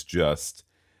 is just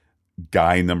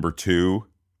guy number two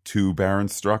to Baron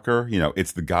Strucker.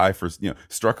 It's the guy for,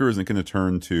 Strucker isn't going to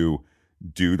turn to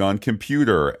dude on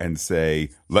computer and say,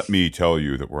 let me tell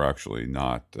you that we're actually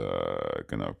not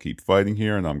gonna keep fighting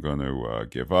here and I'm gonna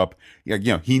give up.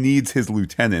 He needs his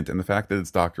lieutenant, and the fact that it's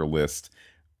Dr. List,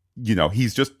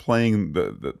 he's just playing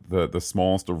the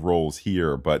smallest of roles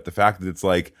here, but the fact that it's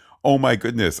like, oh my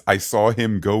goodness, I saw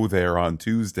him go there on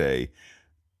Tuesday,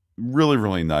 really,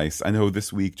 really nice. I know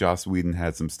this week Joss Whedon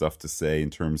had some stuff to say in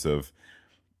terms of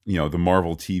the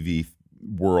Marvel TV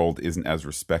world isn't as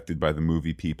respected by the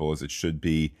movie people as it should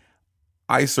be.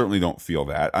 I certainly don't feel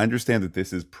that. I understand that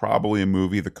this is probably a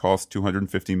movie that cost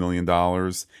 $250 million.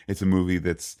 It's a movie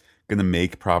that's going to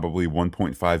make probably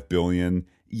 $1.5 billion.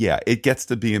 Yeah, it gets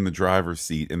to be in the driver's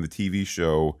seat, and the TV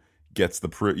show gets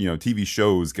TV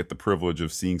shows get the privilege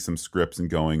of seeing some scripts and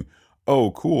going,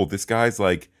 oh, cool, this guy's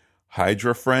like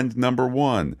Hydra friend number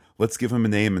one. Let's give him a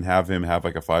name and have him have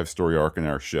like a 5-story arc in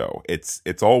our show. It's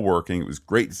all working. It was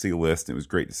great to see List. It was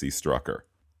great to see Strucker.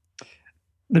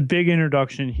 The big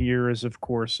introduction here is, of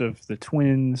course, of the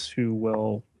twins, who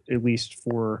will, at least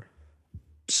for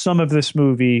some of this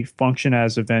movie, function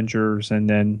as Avengers, and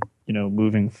then,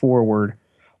 moving forward,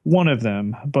 one of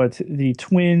them. But the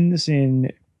twins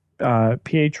in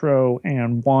Pietro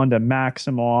and Wanda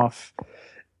Maximoff,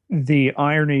 the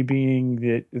irony being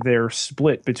that they're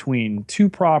split between two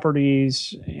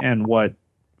properties, and what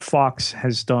Fox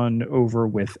has done over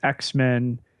with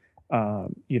X-Men.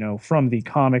 From the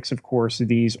comics, of course,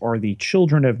 these are the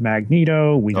children of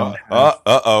Magneto. We don't have...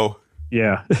 Uh-oh.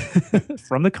 Yeah.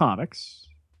 From the comics.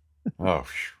 Oh.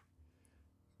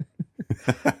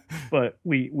 But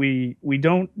we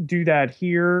don't do that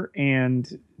here.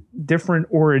 And different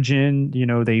origin,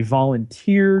 they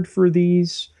volunteered for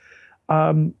these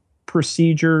um,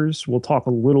 procedures. We'll talk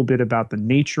a little bit about the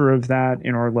nature of that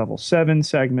in our level 7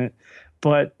 segment.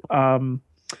 But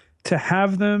to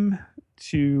have them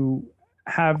to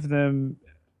have them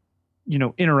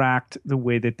interact the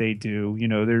way that they do,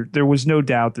 there was no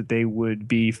doubt that they would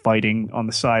be fighting on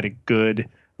the side of good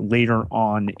later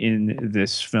on in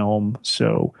this film.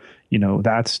 So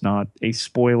that's not a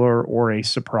spoiler or a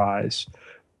surprise.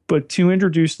 But to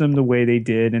introduce them the way they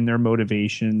did and their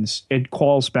motivations, it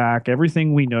calls back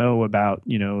everything we know about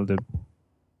the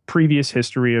previous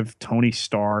history of Tony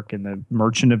Stark and the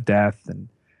Merchant of Death and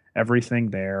everything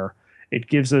there. It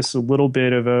gives us a little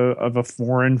bit of a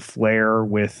foreign flair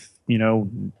with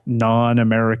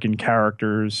non-American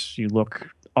characters. You look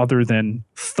other than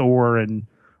Thor and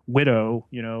Widow,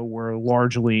 we're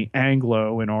largely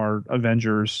Anglo in our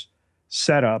Avengers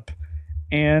setup.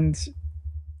 And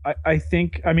I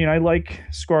think, I mean, I like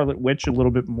Scarlet Witch a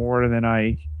little bit more than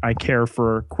I care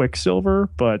for Quicksilver,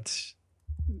 but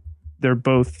they're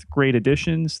both great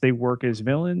additions. They work as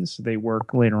villains. They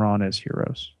work later on as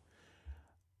heroes.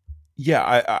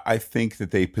 Yeah, I think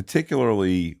that they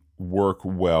particularly work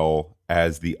well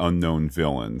as the unknown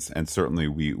villains, and certainly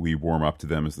we warm up to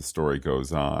them as the story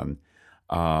goes on.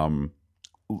 And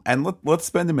let's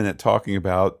spend a minute talking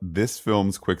about this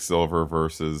film's Quicksilver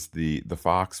versus the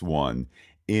Fox one.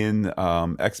 In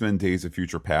X-Men: Days of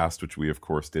Future Past, which we of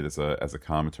course did as a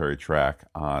commentary track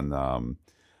on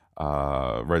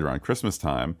right around Christmas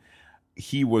time,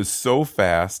 he was so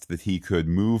fast that he could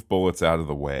move bullets out of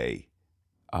the way.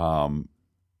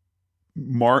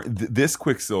 This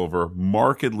Quicksilver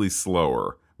markedly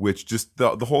slower, which just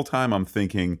the whole time I'm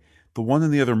thinking, the one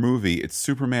in the other movie, it's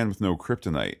Superman with no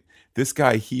kryptonite. This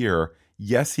guy here,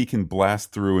 yes, he can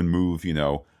blast through and move,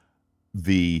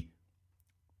 the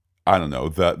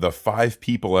 5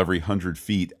 people every 100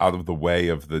 feet out of the way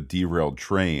of the derailed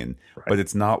train. Right. But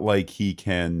it's not like he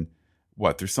can,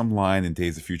 there's some line in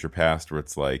Days of Future Past where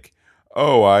it's like,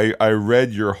 oh, I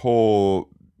read your whole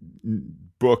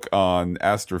book on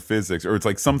astrophysics, or it's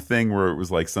like something where it was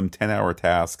like some 10-hour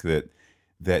task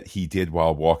that he did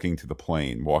while walking to the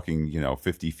plane,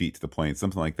 50 feet to the plane,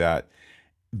 something like that.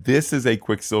 This is a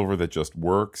Quicksilver that just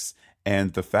works,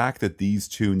 and the fact that these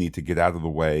two need to get out of the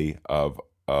way of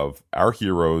our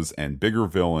heroes and bigger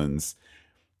villains,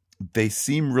 they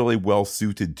seem really well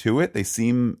suited to it. They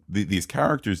seem these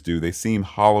characters do. They seem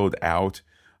hollowed out,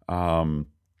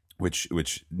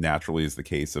 which naturally is the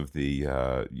case of the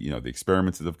the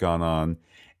experiments that have gone on.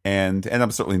 And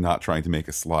I'm certainly not trying to make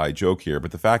a sly joke here,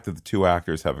 but the fact that the two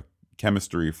actors have a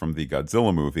chemistry from the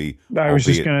Godzilla movie. I was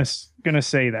just gonna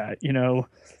say that,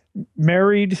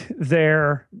 married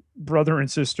there, brother and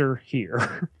sister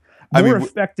here. More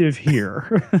effective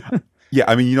here. Yeah,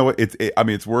 I mean, you know what?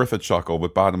 It's worth a chuckle,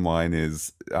 but bottom line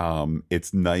is,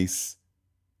 it's nice.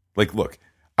 Like, look,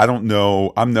 I don't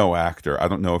know. I'm no actor. I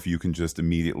don't know if you can just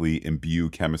immediately imbue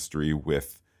chemistry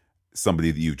with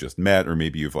somebody that you've just met, or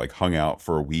maybe you've like hung out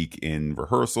for a week in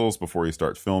rehearsals before you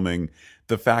start filming.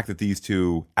 The fact that these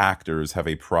two actors have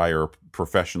a prior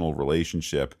professional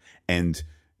relationship and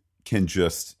can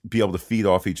just be able to feed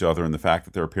off each other, and the fact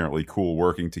that they're apparently cool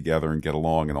working together and get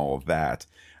along and all of that,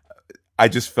 I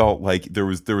just felt like there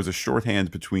was a shorthand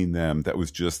between them that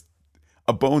was just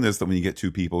a bonus that when you get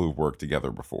two people who've worked together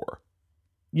before.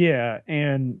 Yeah,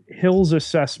 and Hill's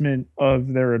assessment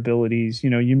of their abilities,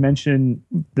 you mentioned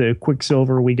the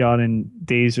Quicksilver we got in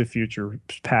Days of Future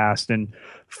Past, and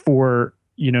for,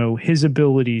 his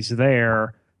abilities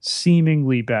there,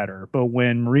 seemingly better. But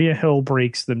when Maria Hill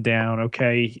breaks them down,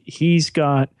 okay, he's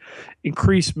got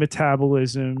increased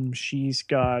metabolism, she's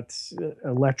got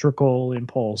electrical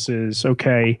impulses,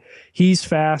 okay, he's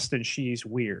fast and she's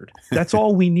weird. That's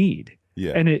all we need.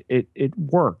 Yeah. And it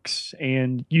works,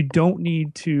 and you don't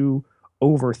need to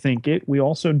overthink it. We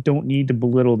also don't need to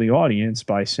belittle the audience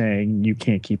by saying you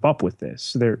can't keep up with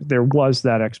this. There was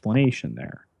that explanation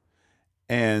there.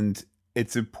 And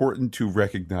it's important to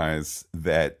recognize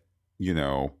that,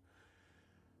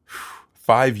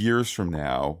 5 years from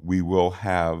now, we will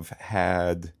have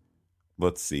had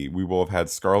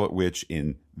Scarlet Witch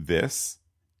in this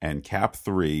and Cap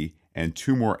 3 and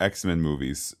 2 more X-Men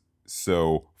movies.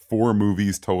 So 4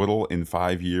 movies total in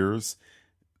 5 years.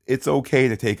 It's okay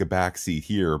to take a backseat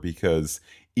here, because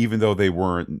even though they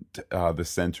weren't the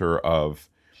center of,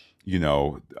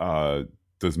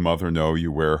 does Mother know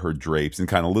you wear her drapes and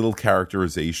kind of little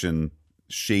characterization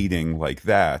shading like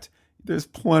that, there's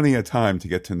plenty of time to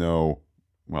get to know,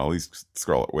 well, at least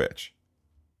Scarlet Witch.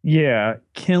 Yeah,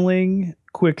 killing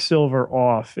Quicksilver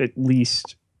off, at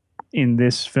least in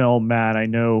this film, Matt. I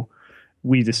know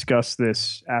we discussed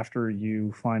this after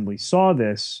you finally saw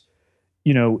this.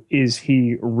 Is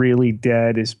he really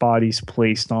dead? His body's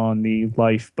placed on the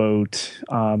lifeboat.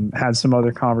 Had some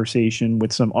other conversation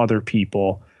with some other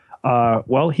people.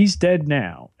 Well, he's dead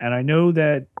now. And I know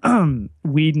that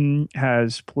Whedon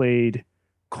has played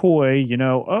coy,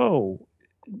 oh,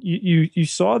 you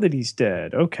saw that he's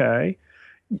dead. Okay.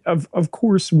 Of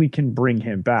course we can bring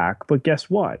him back, but guess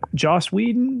what? Joss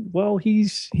Whedon, well,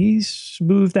 he's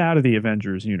moved out of the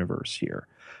Avengers universe here.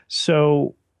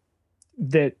 So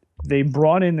that they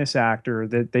brought in this actor,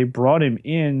 that they brought him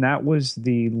in, that was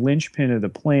the linchpin of the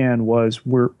plan, was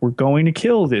we're going to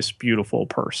kill this beautiful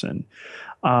person.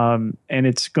 And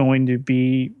it's going to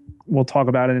be, we'll talk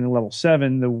about it in level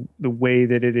 7, the way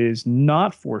that it is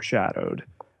not foreshadowed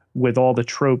with all the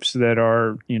tropes that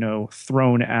are,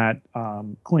 thrown at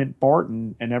Clint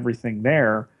Barton and everything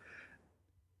there.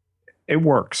 It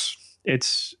works.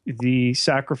 It's the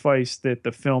sacrifice that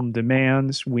the film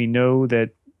demands. We know that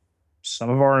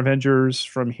some of our Avengers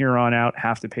from here on out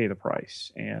have to pay the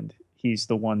price, and he's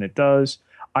the one that does.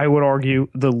 I would argue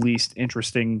the least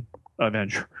interesting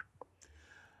Avenger.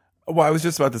 Well, I was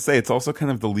just about to say, it's also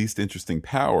kind of the least interesting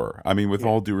power. I mean, with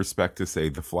all due respect to, say,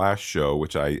 the Flash show,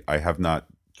 which I have not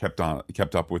kept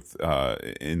up with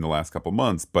in the last couple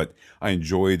months, but I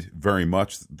enjoyed very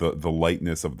much the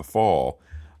lightness of the fall.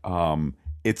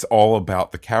 It's all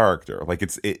about the character. Like,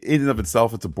 in and of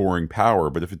itself, it's a boring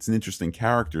power, but if it's an interesting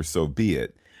character, so be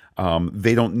it.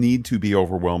 They don't need to be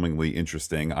overwhelmingly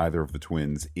interesting, either of the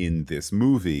twins, in this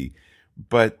movie.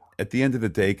 But at the end of the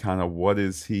day, kind of what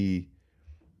is he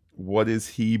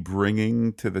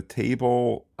bringing to the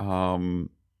table?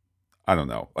 I don't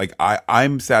know. Like,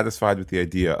 I'm satisfied with the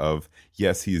idea of,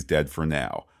 yes, he's dead for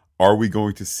now. Are we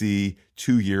going to see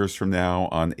 2 years from now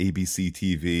on ABC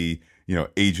TV,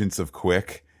 Agents of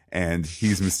Quick, and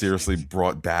he's mysteriously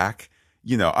brought back?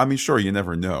 I mean, sure, you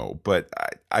never know, but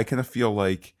I kind of feel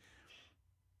like,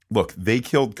 look, they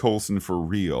killed Coulson for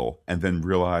real and then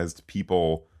realized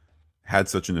people had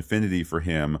such an affinity for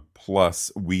him,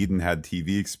 plus Whedon had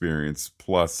TV experience,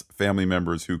 plus family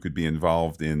members who could be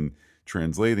involved in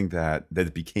translating that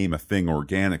it became a thing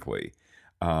organically.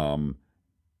 But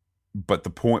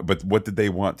what did they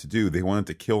want to do? They wanted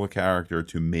to kill a character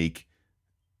to make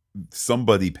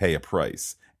somebody pay a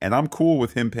price. And I'm cool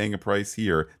with him paying a price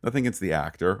here. Nothing against the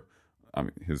actor. I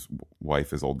mean, his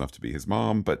wife is old enough to be his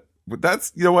mom, but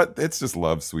that's, you know what? It's just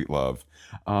love, sweet love.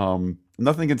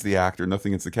 Nothing against the actor,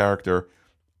 nothing against the character.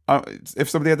 If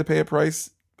somebody had to pay a price,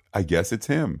 I guess it's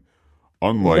him.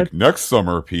 Unlike next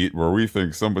summer, Pete, where we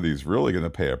think somebody's really going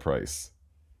to pay a price.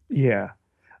 Yeah.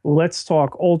 Let's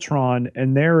talk Ultron,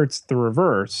 and there it's the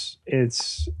reverse.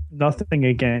 It's nothing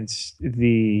against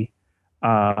the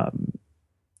actor.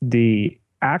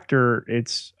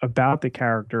 It's about the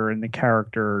character, and the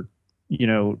character,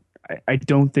 I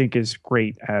don't think is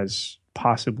great as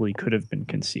possibly could have been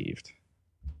conceived.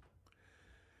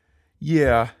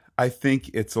 Yeah, I think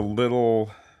it's a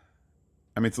little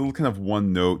kind of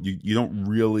one note. You don't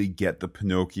really get the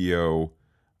Pinocchio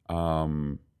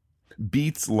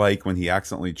beats, like when he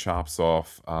accidentally chops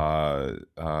off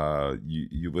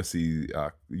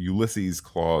Ulysses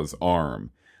Claw's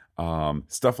arm.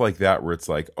 Stuff like that, where it's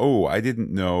like, oh, I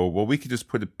didn't know. Well, we could just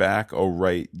put it back. Oh,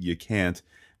 right, you can't.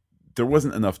 There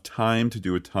wasn't enough time to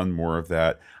do a ton more of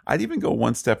that. I'd even go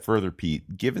one step further,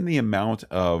 Pete. Given the amount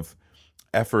of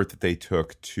effort that they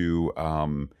took to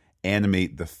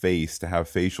animate the face, to have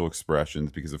facial expressions,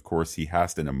 because of course he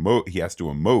has to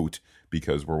emote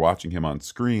because we're watching him on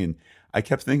screen. I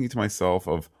kept thinking to myself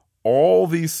of all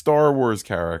these Star Wars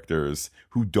characters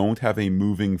who don't have a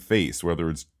moving face, whether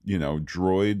it's,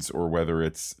 droids or whether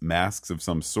it's masks of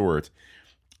some sort.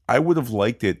 I would have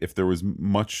liked it if there was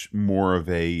much more of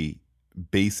a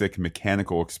basic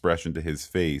mechanical expression to his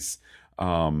face.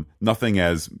 Nothing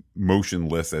as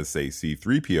motionless as, say,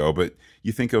 C-3PO, but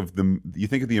you think of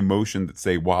the emotion that,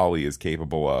 say, Wally is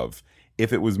capable of.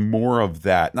 If it was more of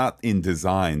that, not in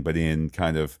design, but in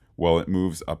kind of, well, it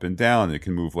moves up and down, and it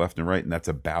can move left and right, and that's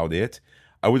about it.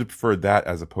 I would have preferred that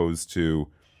as opposed to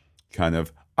kind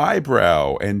of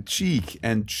eyebrow and cheek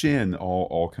and chin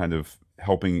all kind of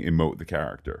helping emote the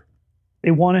character. They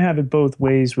want to have it both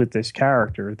ways with this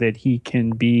character, that he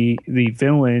can be the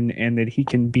villain and that he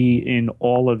can be in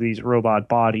all of these robot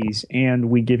bodies. And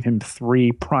we give him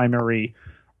 3 primary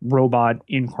robot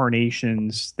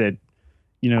incarnations that,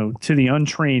 to the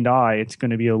untrained eye, it's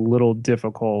going to be a little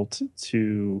difficult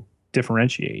to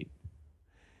differentiate.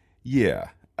 Yeah.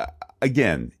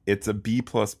 again, it's a B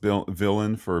plus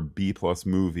villain for a B plus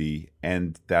movie,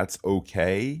 and that's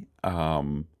okay.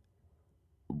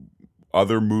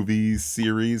 Other movies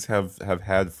series have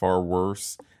had far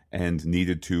worse and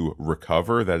needed to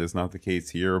recover. That is not the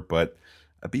case here, but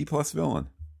a B plus villain.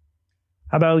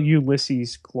 How about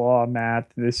Ulysses Claw,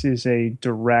 Matt? This is a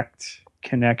direct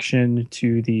connection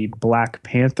to the Black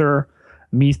Panther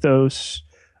mythos.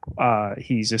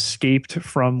 He's escaped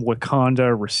from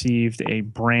Wakanda, received a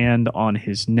brand on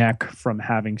his neck from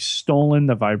having stolen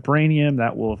the vibranium.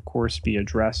 That will, of course, be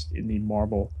addressed in the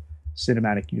Marvel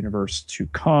Cinematic Universe to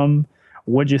come.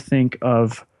 What'd you think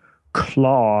of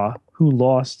Claw, who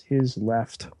lost his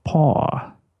left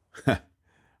paw?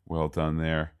 Well done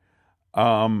there.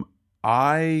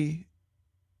 I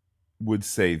would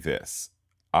say this.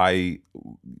 I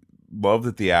love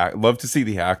that love to see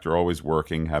the actor always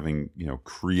working, having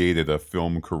created a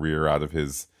film career out of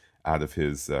his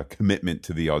commitment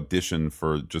to the audition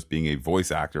for just being a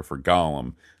voice actor for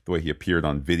Gollum. The way he appeared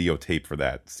on videotape for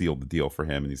that sealed the deal for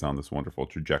him, and he's on this wonderful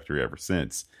trajectory ever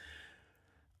since.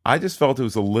 I just felt it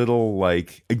was a little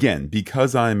like, again,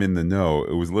 because I'm in the know,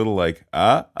 it was a little like,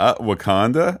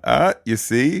 Wakanda, you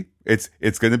see,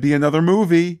 it's going to be another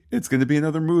movie. It's going to be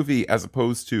another movie, as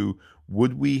opposed to,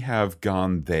 would we have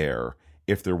gone there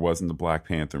if there wasn't a Black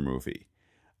Panther movie?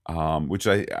 Which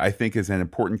I think is an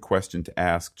important question to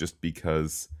ask, just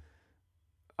because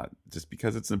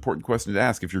it's an important question to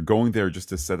ask. If you're going there just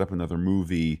to set up another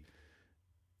movie,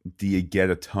 do you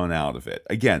get a ton out of it?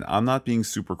 Again, I'm not being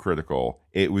super critical.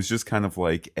 It was just kind of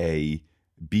like a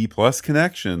B plus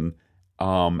connection,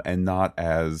 and not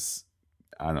as,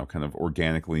 I don't know, kind of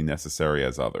organically necessary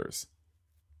as others.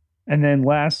 And then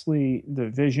lastly, the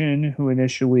Vision, who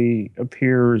initially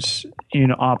appears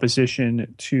in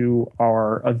opposition to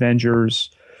our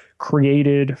Avengers,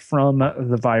 created from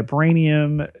the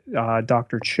vibranium,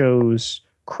 Dr. Cho's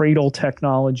cradle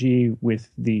technology with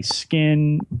the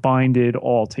skin binded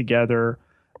all together,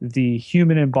 the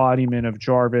human embodiment of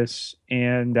Jarvis.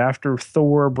 And after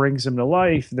Thor brings him to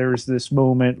life, there's this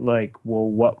moment like, well,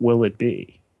 what will it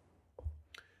be?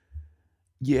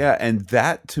 Yeah, and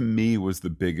that to me was the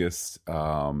biggest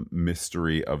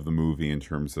mystery of the movie, in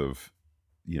terms of,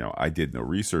 I did no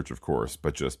research, of course,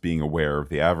 but just being aware of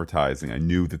the advertising, I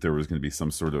knew that there was going to be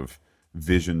some sort of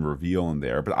Vision reveal in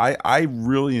there. But I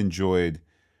really enjoyed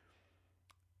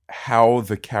how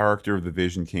the character of the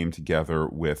Vision came together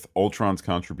with Ultron's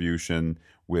contribution,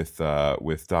 with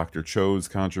Dr. Cho's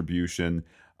contribution,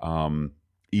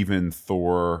 even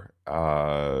Thor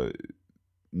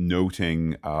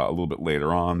noting a little bit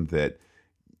later on that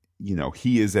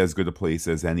he is as good a place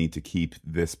as any to keep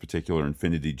this particular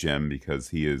Infinity Gem, because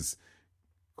he is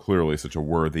clearly such a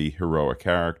worthy, heroic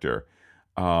character.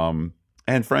 And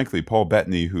frankly, Paul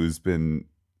Bettany, who's been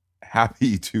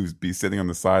happy to be sitting on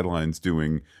the sidelines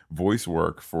doing voice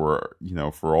work for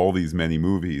all these many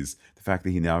movies, the fact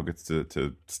that he now gets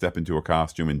to step into a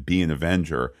costume and be an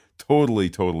Avenger, totally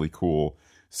cool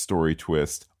story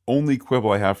twist. Only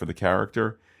quibble I have for the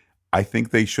character, I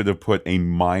think they should have put a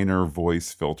minor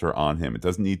voice filter on him. It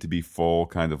doesn't need to be full,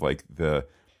 kind of like the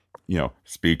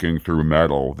speaking through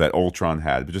metal that Ultron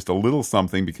had, but just a little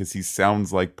something, because he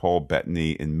sounds like Paul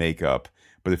Bettany in makeup.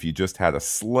 But if you just had a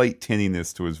slight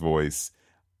tinniness to his voice,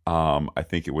 I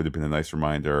think it would have been a nice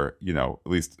reminder, at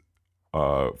least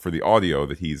for the audio,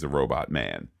 that he's a robot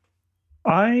man.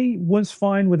 I was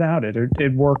fine without it.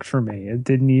 It worked for me. It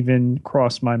didn't even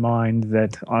cross my mind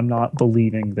that I'm not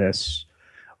believing this.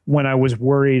 When I was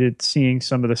worried at seeing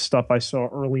some of the stuff I saw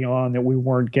early on, that we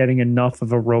weren't getting enough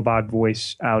of a robot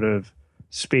voice out of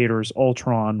Spader's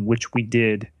Ultron, which we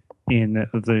did in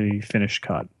the finished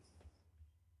cut.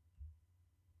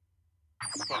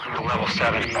 Welcome to level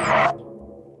 7.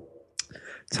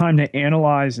 Time to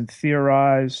analyze and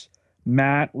theorize.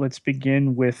 Matt, let's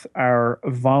begin with our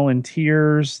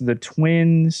volunteers, the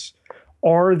twins.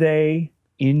 Are they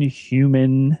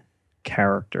inhuman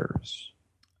characters?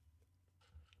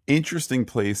 Interesting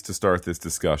place to start this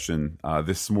discussion.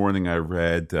 This morning I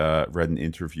read an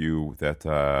interview that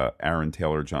Aaron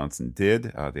Taylor Johnson did,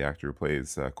 the actor who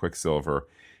plays Quicksilver.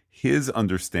 His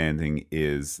understanding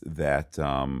is that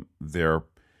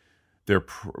their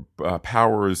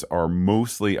powers are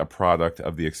mostly a product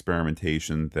of the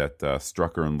experimentation that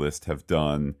Strucker and List have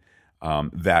done.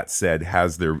 That said,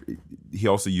 he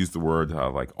also used the word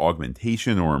like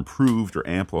augmentation or improved or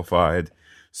amplified.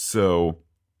 So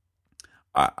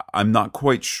I'm not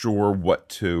quite sure what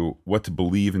to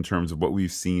believe in terms of what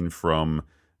we've seen from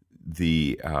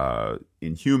the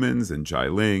Inhumans and Jai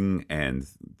Ling and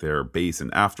their base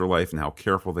in Afterlife, and how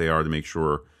careful they are to make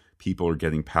sure people are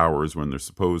getting powers when they're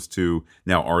supposed to.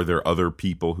 Now, are there other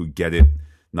people who get it,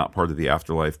 not part of the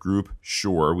Afterlife group?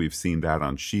 Sure, we've seen that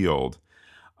on S.H.I.E.L.D.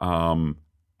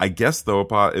 I guess, though,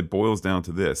 it boils down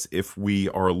to this. If we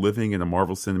are living in a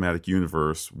Marvel Cinematic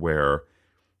Universe where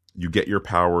you get your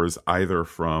powers either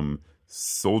from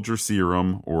soldier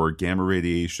serum or gamma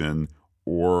radiation,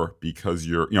 or because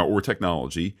you're, or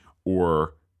technology,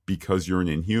 or because you're an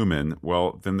Inhuman,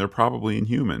 well, then they're probably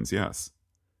Inhumans, yes.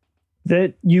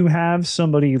 That you have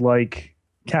somebody like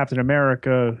Captain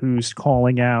America who's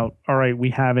calling out, all right, we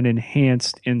have an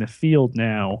enhanced in the field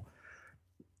now.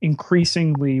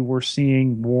 Increasingly, we're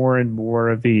seeing more and more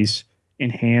of these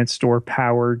enhanced or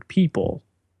powered people,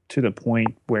 to the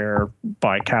point where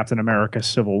by Captain America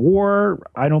Civil War,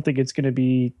 I don't think it's going to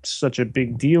be such a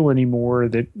big deal anymore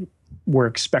that we're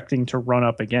expecting to run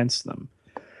up against them.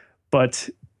 But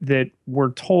that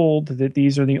we're told that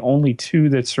these are the only two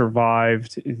that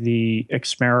survived the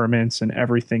experiments and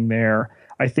everything there.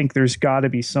 I think there's got to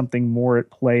be something more at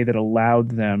play that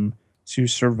allowed them to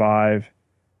survive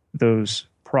those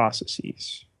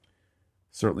processes.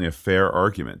 Certainly a fair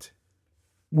argument.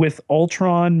 With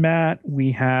Ultron, Matt,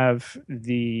 we have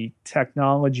the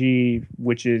technology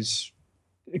which is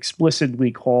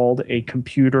explicitly called a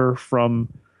computer from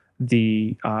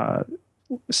the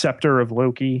scepter of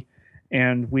Loki.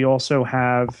 And we also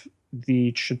have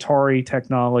the Chitauri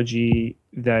technology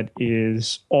that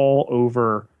is all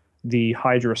over the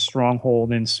Hydra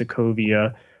stronghold in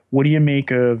Sokovia. What do you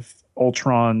make of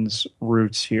Ultron's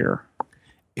roots here?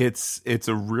 It's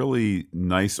a really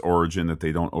nice origin that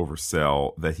they don't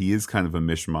oversell, that he is kind of a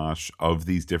mishmash of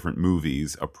these different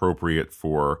movies, appropriate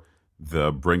for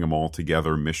the bring them all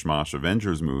together mishmash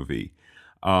Avengers movie.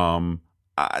 I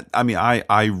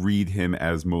read him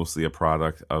as mostly a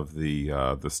product of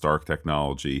the Stark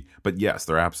technology, but yes,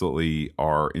 there absolutely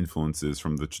are influences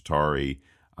from the Chitauri,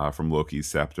 from Loki's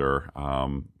scepter,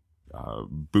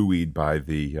 buoyed by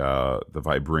the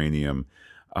vibranium.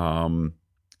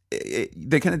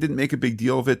 They kind of didn't make a big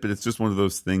deal of it, but it's just one of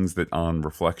those things that on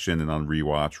reflection and on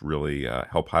rewatch really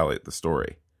help highlight the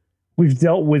story. We've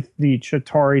dealt with the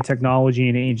Chitauri technology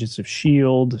in Agents of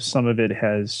S.H.I.E.L.D. Some of it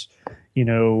has,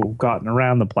 gotten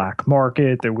around the black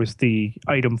market. There was the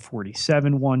Item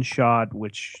 47 one shot,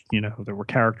 which, there were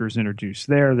characters introduced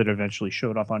there that eventually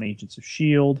showed up on Agents of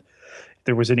S.H.I.E.L.D.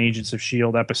 There was an Agents of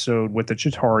S.H.I.E.L.D. episode with the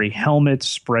Chitauri helmet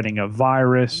spreading a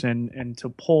virus, and to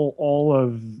pull all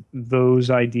of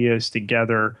those ideas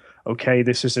together, okay,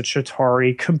 this is a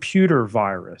Chitauri computer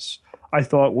virus, I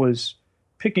thought was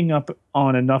picking up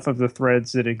on enough of the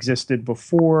threads that existed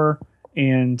before,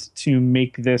 and to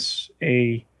make this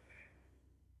a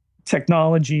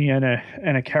technology and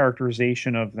a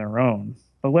characterization of their own.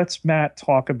 But let's, Matt,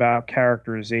 talk about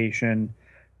characterization.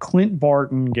 Clint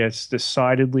Barton gets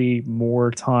decidedly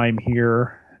more time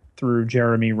here through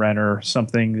Jeremy Renner,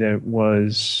 something that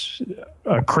was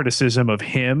a criticism of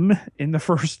him in the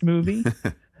first movie.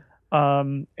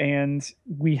 And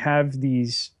we have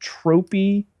these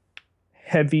tropey,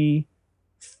 heavy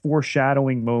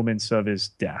foreshadowing moments of his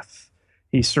death.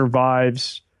 He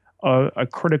survives a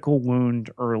critical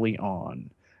wound early on,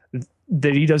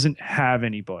 that he doesn't have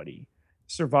anybody.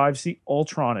 Survives the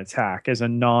Ultron attack as a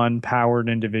non-powered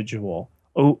individual.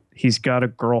 Oh, he's got a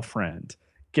girlfriend.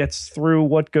 Gets through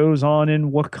what goes on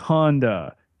in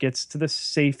Wakanda. Gets to the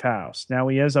safe house. Now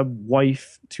he has a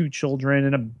wife, 2 children,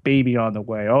 and a baby on the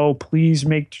way. Oh, please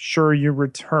make sure you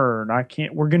return.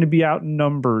 We're going to be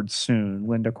outnumbered soon,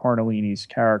 Linda Cardellini's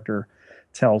character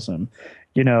tells him.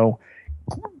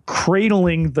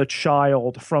 Cradling the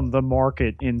child from the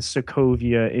market in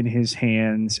Sokovia in his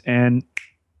hands, and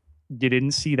you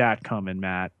didn't see that coming,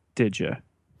 Matt, did you?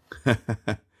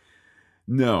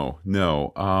 No.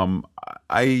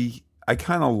 I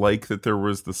kind of like that there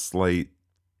was the slight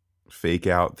fake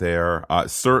out there.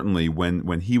 Certainly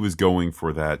when he was going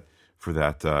for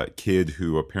that kid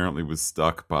who apparently was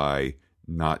stuck by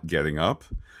not getting up.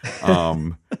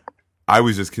 It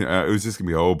was just gonna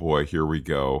be, oh boy, here we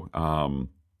go.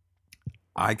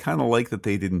 I kind of like that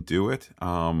they didn't do it.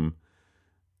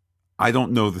 I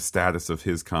don't know the status of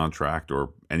his contract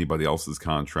or anybody else's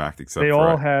contract, except they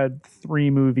all had 3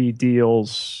 movie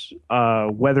deals.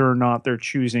 Whether or not they're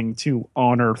choosing to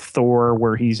honor Thor,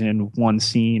 where he's in one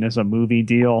scene as a movie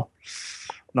deal,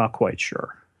 not quite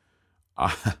sure.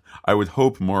 I would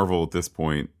hope Marvel at this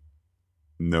point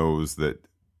knows that.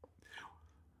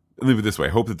 Leave it this way. I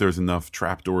hope that there's enough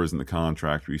trapdoors in the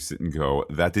contract where you sit and go,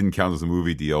 that didn't count as a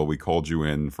movie deal. We called you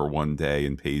in for one day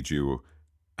and paid you.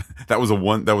 That was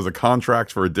a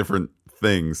contract for a different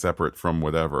thing separate from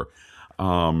whatever.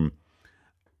 But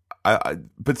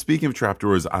speaking of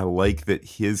trapdoors, I like that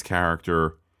his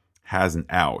character has an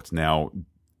out. Now,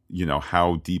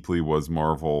 how deeply was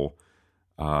Marvel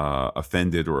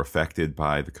offended or affected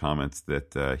by the comments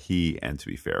that he, and to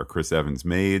be fair, Chris Evans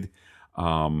made?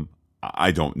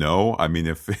 I don't know. I mean,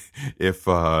 if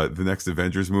the next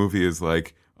Avengers movie is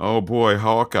like, oh boy,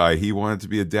 Hawkeye, he wanted to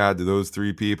be a dad to those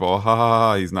three people, ha ha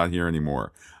ha, he's not here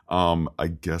anymore. I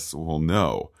guess we'll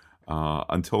know.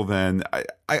 Until then,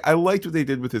 I liked what they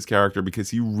did with his character because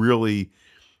he really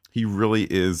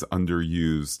is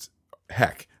underused.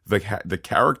 Heck, the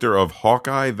character of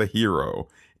Hawkeye, the hero,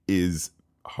 is,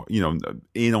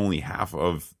 in only half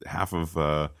of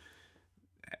the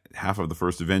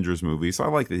first Avengers movie. So I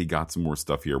like that he got some more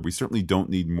stuff here. We certainly don't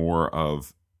need more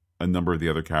of a number of the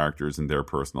other characters in their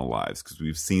personal lives because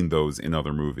we've seen those in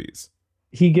other movies.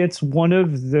 He gets one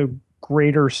of the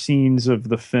greater scenes of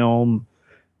the film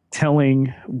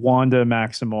telling Wanda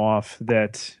Maximoff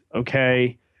that,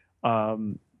 okay,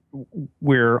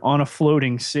 we're on a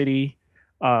floating city.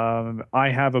 I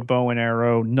have a bow and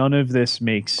arrow. None of this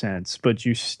makes sense, but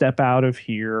you step out of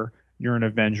here. You're an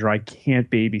Avenger. I can't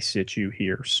babysit you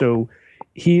here. So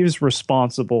he is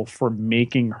responsible for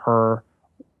making her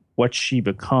what she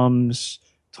becomes,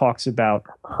 talks about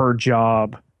her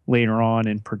job later on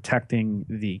in protecting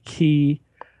the key.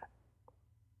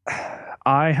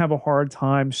 I have a hard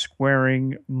time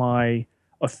squaring my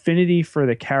affinity for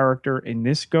the character in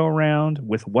this go round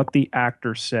with what the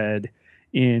actor said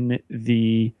in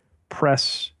the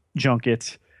press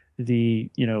junket, the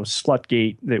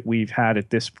slutgate that we've had at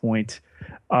this point.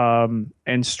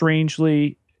 And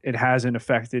strangely, it hasn't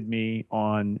affected me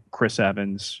on Chris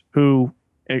Evans, who,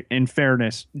 in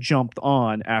fairness, jumped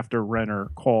on after Renner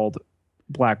called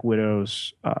Black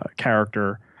Widow's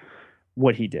character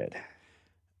what he did.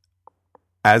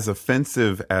 As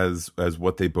offensive as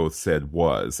what they both said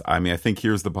was, I mean, I think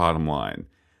here's the bottom line.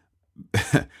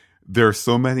 There are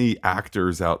so many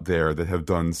actors out there that have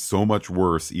done so much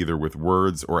worse, either with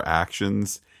words or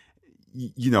actions.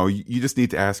 You just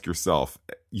need to ask yourself,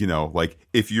 like,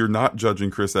 if you're not judging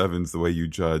Chris Evans the way you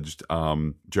judged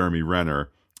Jeremy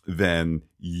Renner, then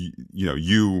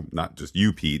you not just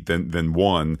you, Pete, then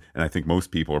one, and I think most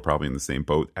people are probably in the same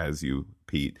boat as you,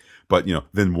 Pete, but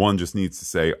then one just needs to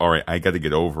say, all right, I got to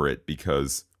get over it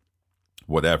because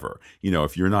whatever.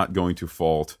 If you're not going to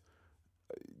fault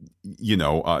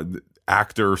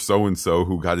actor so and so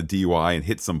who got a DUI and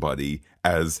hit somebody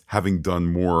as having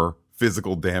done more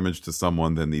physical damage to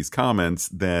someone than these comments,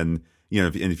 then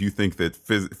if you think that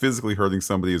physically hurting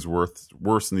somebody is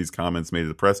worse than these comments made at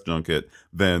the press junket,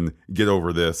 then get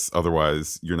over this.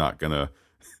 Otherwise, you're not gonna.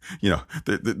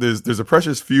 There's a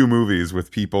precious few movies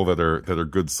with people that are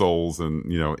good souls and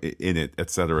in it, et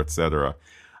cetera, et cetera.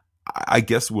 I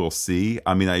guess we'll see.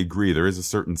 I mean, I agree. There is a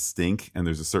certain stink and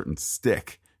there's a certain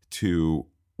stick to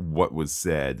what was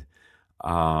said.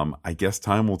 I guess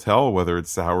time will tell whether it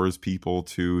sours people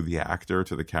to the actor,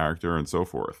 to the character, and so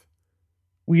forth.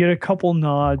 We get a couple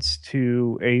nods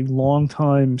to a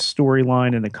longtime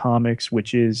storyline in the comics,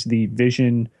 which is the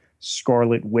Vision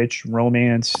Scarlet Witch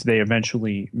romance. They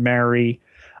eventually marry.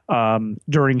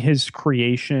 During his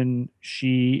creation,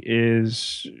 she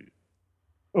is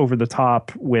over the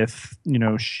top with,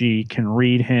 she can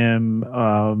read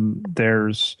him.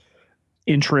 There's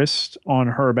interest on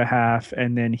her behalf,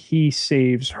 and then he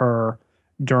saves her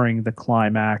during the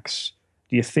climax.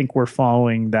 Do you think we're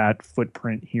following that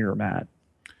footprint here, Matt?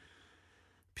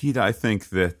 Pete, I think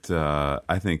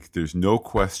there's no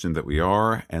question that we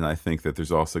are, and I think that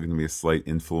there's also going to be a slight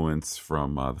influence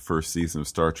from the first season of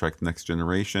Star Trek: The Next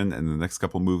Generation, and in the next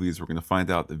couple movies, we're going to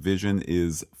find out that Vision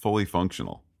is fully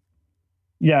functional.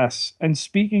 Yes, and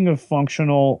speaking of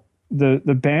functional, the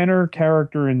Banner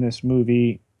character in this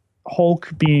movie, Hulk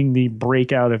being the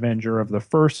breakout Avenger of the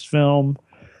first film,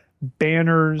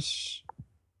 Banner's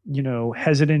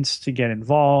hesitance to get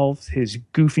involved, his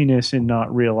goofiness in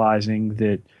not realizing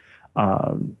that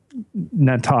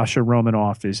Natasha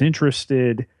Romanoff is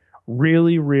interested.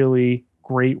 Really, really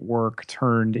great work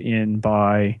turned in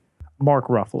by Mark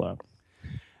Ruffalo.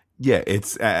 Yeah,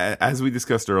 it's as we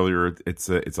discussed earlier. It's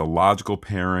a logical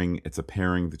pairing. It's a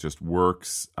pairing that just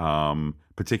works,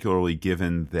 particularly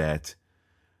given that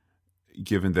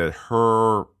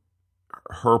her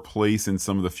place in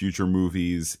some of the future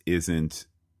movies isn't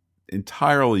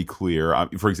entirely clear.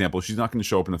 For example, she's not going to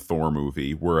show up in a Thor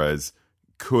movie, whereas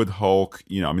could Hulk,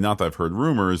 not that I've heard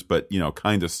rumors, but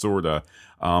kind of, sort of.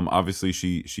 Obviously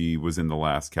she was in the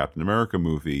last Captain America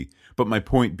movie, but my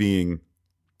point being,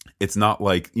 it's not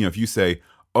like, if you say,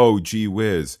 oh, gee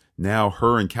whiz, now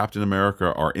her and Captain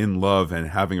America are in love and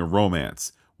having a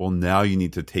romance. Well, now you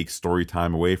need to take story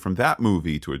time away from that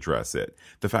movie to address it.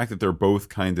 The fact that they're both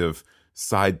kind of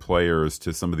side players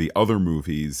to some of the other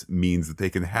movies means that they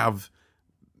can have,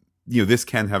 this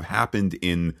can have happened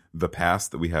in the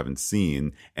past that we haven't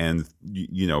seen, and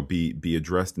be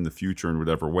addressed in the future in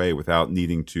whatever way without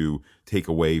needing to take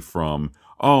away from,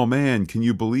 oh man, can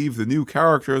you believe the new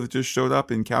character that just showed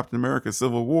up in Captain America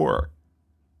Civil War?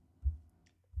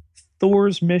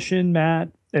 Thor's mission, Matt,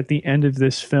 at the end of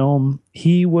this film,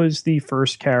 he was the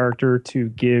first character to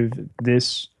give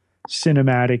this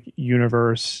cinematic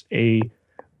universe a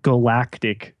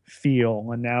galactic feel.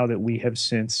 And now that we have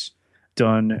since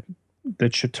done the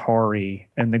Chitauri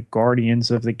and the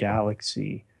Guardians of the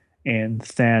Galaxy and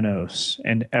Thanos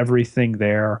and everything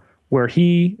there, where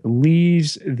he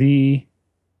leaves the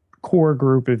core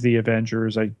group of the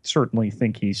Avengers, I certainly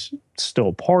think he's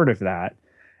still part of that,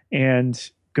 and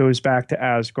goes back to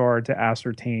Asgard to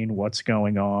ascertain what's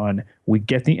going on. We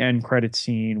get the end credit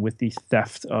scene with the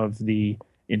theft of the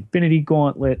Infinity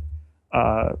Gauntlet,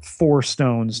 4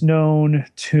 stones known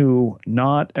to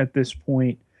not at this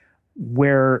point,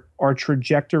 where our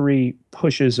trajectory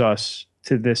pushes us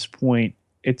to this point.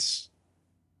 It's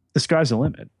the sky's the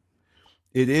limit.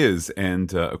 It is,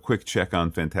 and a quick check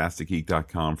on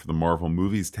FantasticGeek.com for the Marvel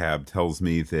Movies tab tells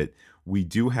me that we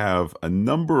do have a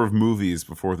number of movies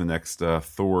before the next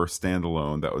Thor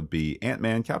standalone. That would be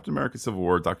Ant-Man, Captain America Civil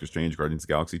War, Doctor Strange, Guardians of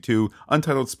the Galaxy 2,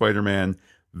 Untitled Spider-Man,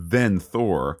 then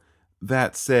Thor.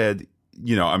 That said,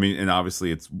 and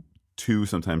obviously it's 2,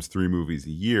 sometimes 3 movies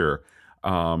a year.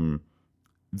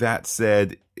 That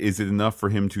said, is it enough for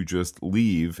him to just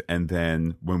leave and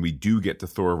then when we do get to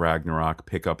Thor Ragnarok,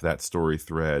 pick up that story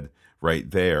thread right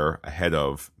there ahead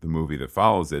of the movie that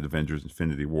follows it, Avengers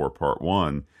Infinity War Part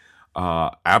 1?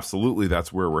 Absolutely,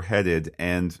 that's where we're headed.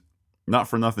 And not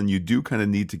for nothing, you do kind of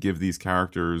need to give these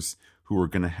characters who are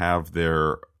going to have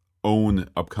their own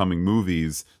upcoming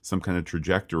movies some kind of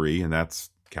trajectory, and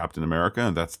that's Captain America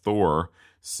and that's Thor.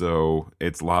 So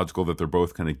it's logical that they're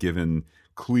both kind of given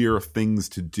clear things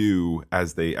to do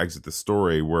as they exit the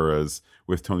story, whereas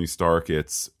with Tony Stark,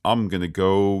 it's, I'm going to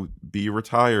go be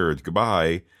retired,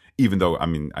 goodbye. Even though, I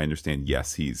understand,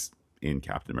 yes, he's in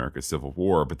Captain America Civil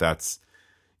War, but that's,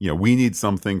 we need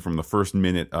something from the first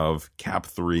minute of Cap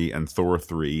 3 and Thor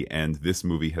 3, and this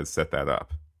movie has set that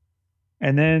up.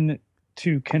 And then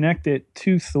to connect it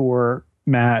to Thor,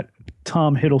 Matt,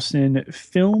 Tom Hiddleston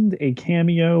filmed a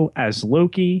cameo as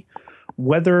Loki.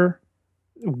 Whether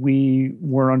we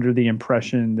were under the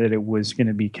impression that it was going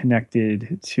to be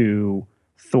connected to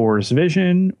Thor's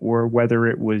vision, or whether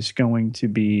it was going to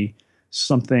be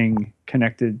something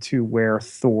connected to where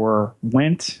Thor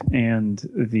went and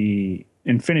the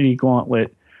Infinity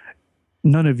Gauntlet,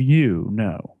 none of you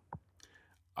know.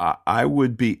 I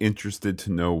would be interested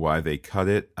to know why they cut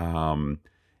it.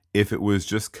 If it was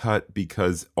just cut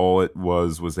because all it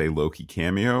was a Loki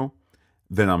cameo,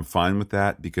 then I'm fine with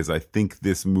that, because I think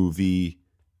this movie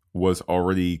was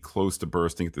already close to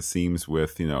bursting at the seams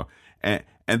with, and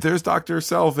there's Dr.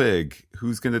 Selvig,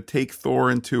 who's going to take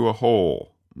Thor into a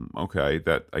hole. Okay,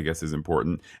 that I guess is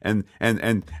important. And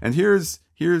here's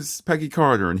Peggy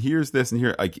Carter, and here's this, and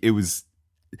here, like, it was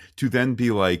to then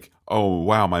be like, oh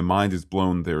wow, my mind is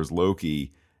blown, there's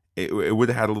Loki. It would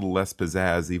have had a little less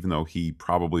pizzazz, even though he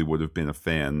probably would have been a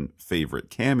fan favorite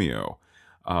cameo.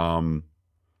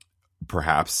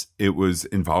 Perhaps it was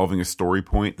involving a story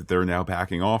point that they're now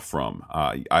backing off from.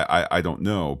 I don't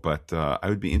know, but I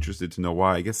would be interested to know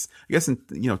why. I guess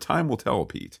time will tell,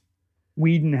 Pete.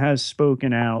 Whedon has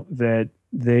spoken out that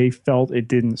they felt it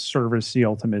didn't service the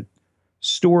ultimate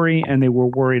story, and they were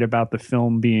worried about the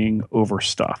film being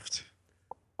overstuffed.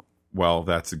 Well,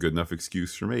 that's a good enough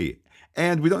excuse for me.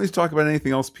 And we don't need to talk about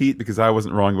anything else, Pete, because I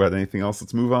wasn't wrong about anything else.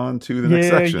 Let's move on to the next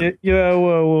section. Yeah,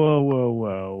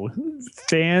 whoa.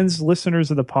 Fans,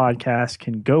 listeners of the podcast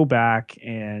can go back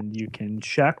and you can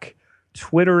check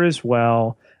Twitter as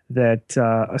well that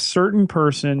a certain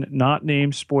person, not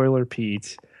named Spoiler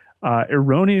Pete,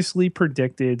 erroneously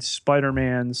predicted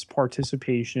Spider-Man's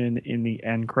participation in the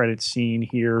end credits scene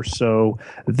here. So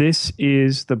this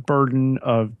is the burden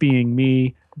of being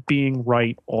me, being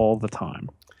right all the time.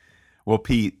 Well,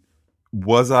 Pete,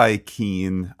 was I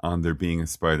keen on there being a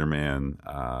Spider-Man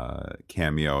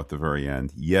cameo at the very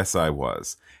end? Yes, I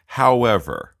was.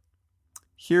 However,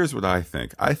 here's what I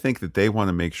think. I think that they want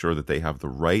to make sure that they have the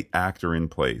right actor in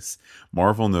place.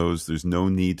 Marvel knows there's no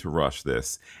need to rush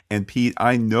this. And Pete,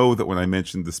 I know that when I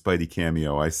mentioned the Spidey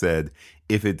cameo, I said,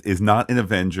 if it is not in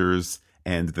Avengers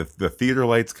and the theater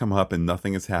lights come up and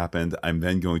nothing has happened, I'm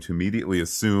then going to immediately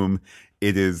assume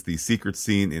It is the secret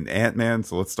scene in Ant-Man.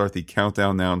 So let's start the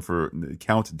countdown now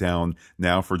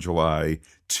for July.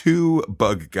 2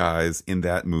 bug guys in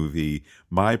that movie.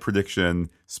 My prediction,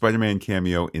 Spider-Man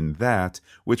cameo in that,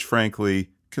 which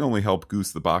frankly can only help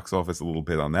goose the box office a little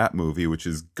bit on that movie, which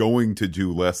is going to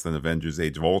do less than Avengers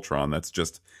Age of Ultron. That's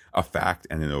just a fact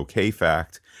and an okay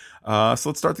fact. So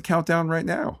let's start the countdown right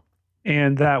now.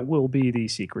 And that will be the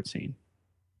secret scene.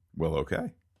 Well,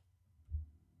 okay.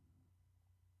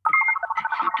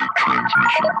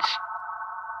 Transmissions.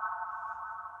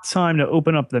 Time to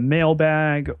open up the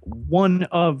mailbag. One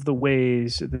of the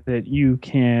ways that you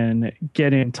can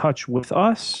get in touch with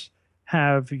us,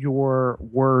 have your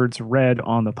words read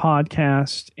on the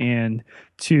podcast, and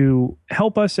to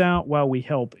help us out while we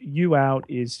help you out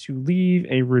is to leave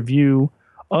a review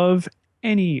of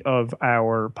any of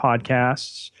our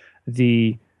podcasts,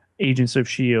 the Agents of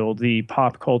S.H.I.E.L.D., the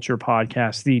Pop Culture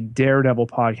Podcast, the Daredevil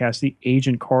Podcast, the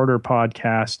Agent Carter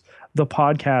Podcast, the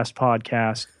Podcasting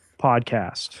podcasts,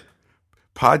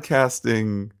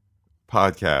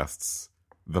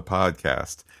 the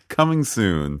podcast. Coming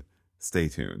soon. Stay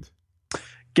tuned.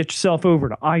 Get yourself over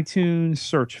to iTunes,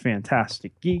 search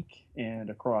Fantastic Geek, and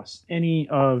across any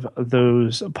of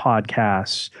those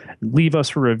podcasts, leave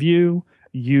us a review.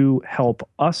 You help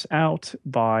us out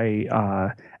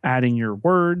by adding your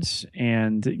words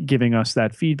and giving us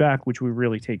that feedback, which we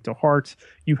really take to heart.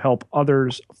 You help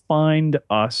others find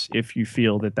us if you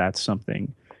feel that that's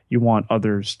something you want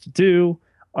others to do,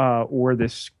 or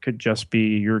this could just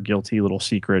be your guilty little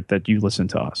secret that you listen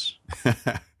to us.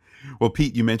 Well,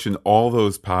 Pete, you mentioned all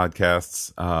those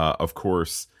podcasts. Of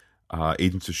course,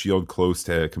 Agents of S.H.I.E.L.D. close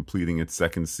to completing its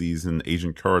second season.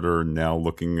 Agent Carter now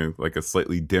looking like a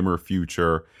slightly dimmer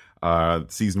future.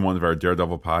 Season 1 of our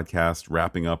Daredevil podcast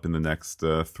wrapping up in the next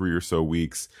 3 or so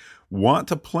weeks. Want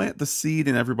to plant the seed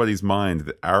in everybody's mind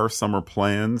that our summer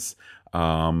plans,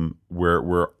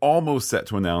 we're almost set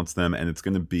to announce them, and it's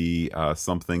going to be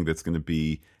something that's going to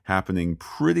be happening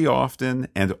pretty often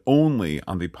and only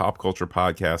on the Pop Culture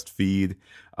Podcast feed.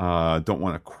 Don't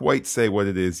want to quite say what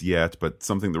it is yet, but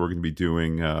something that we're going to be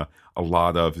doing a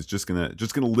lot of is just gonna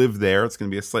live there. It's going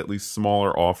to be a slightly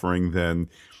smaller offering than,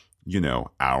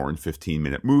 hour and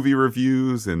 15-minute movie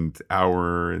reviews and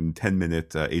hour and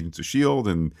 10-minute Agents of S.H.I.E.L.D.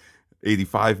 and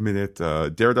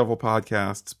 85-minute Daredevil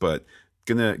podcasts, but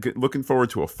looking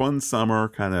forward to a fun summer,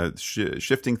 kind of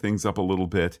shifting things up a little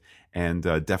bit, and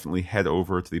definitely head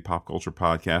over to the Pop Culture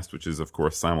Podcast, which is, of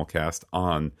course, simulcast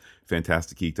on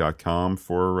FantasticGeek.com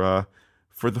for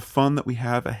the fun that we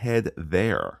have ahead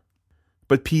there.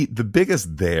 But Pete, the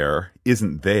biggest there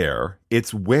isn't there.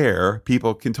 It's where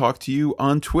people can talk to you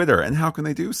on Twitter. And how can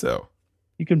they do so?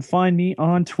 You can find me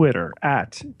on Twitter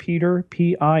at Peter,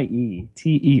 P-I-E-T-E-R-J,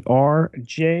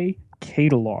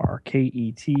 Ketelaar,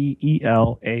 K-E-T-E-L-A-A-R.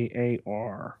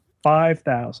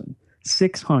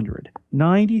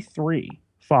 5,693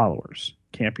 followers.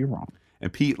 Can't be wrong.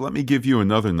 And Pete, let me give you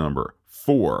another number.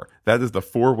 4. That is the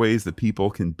 4 ways that people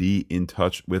can be in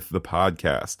touch with the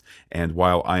podcast. And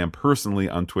while I am personally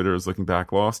on Twitter as Looking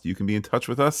Back Lost, you can be in touch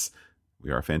with us.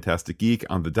 We are Fantastic Geek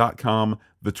on the .com,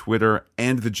 the Twitter,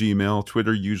 and the Gmail.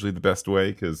 Twitter usually the best way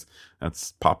because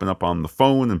that's popping up on the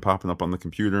phone and popping up on the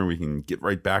computer, and we can get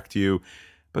right back to you.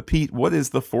 But Pete, what is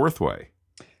the 4th way?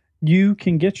 You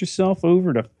can get yourself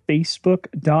over to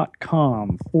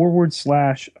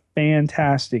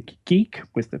facebook.com/Fantastic Geek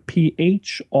with the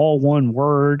PH, all one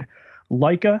word.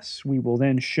 Like us, we will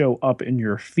then show up in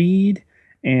your feed,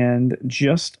 and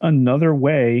just another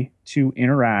way to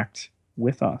interact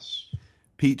with us.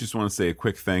 Pete, just want to say a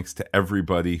quick thanks to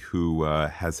everybody who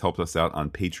has helped us out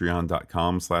on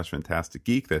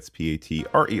patreon.com/fantasticgeek. That's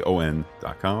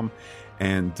patreon.com.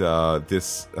 And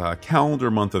this calendar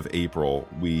month of April,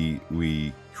 we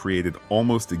created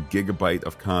almost a gigabyte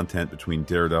of content between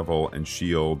Daredevil and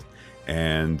S.H.I.E.L.D.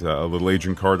 and a little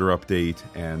Agent Carter update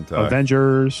and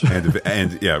Avengers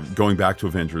and yeah, going back to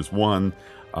Avengers 1.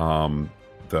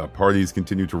 The parties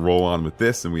continue to roll on with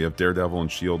this, and we have Daredevil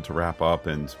and S.H.I.E.L.D. to wrap up,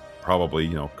 and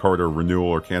probably Carter renewal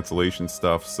or cancellation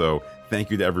stuff. So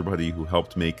thank you to everybody who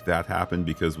helped make that happen,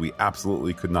 because we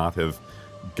absolutely could not have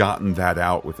gotten that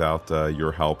out without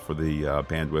your help for the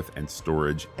bandwidth and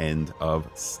storage end of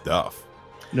stuff.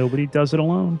 Nobody does it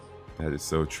alone. That is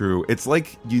so true. It's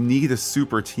like you need a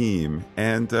super team,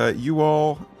 and you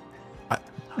all...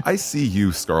 I see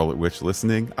you, Scarlet Witch,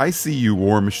 listening. I see you,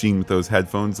 War Machine, with those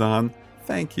headphones on.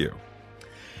 Thank you.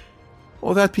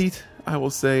 Well, that, Pete, I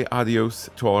will say adios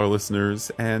to all our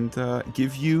listeners and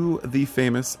give you the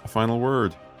famous final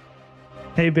word.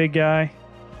 Hey, big guy.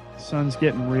 Sun's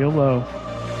getting real low.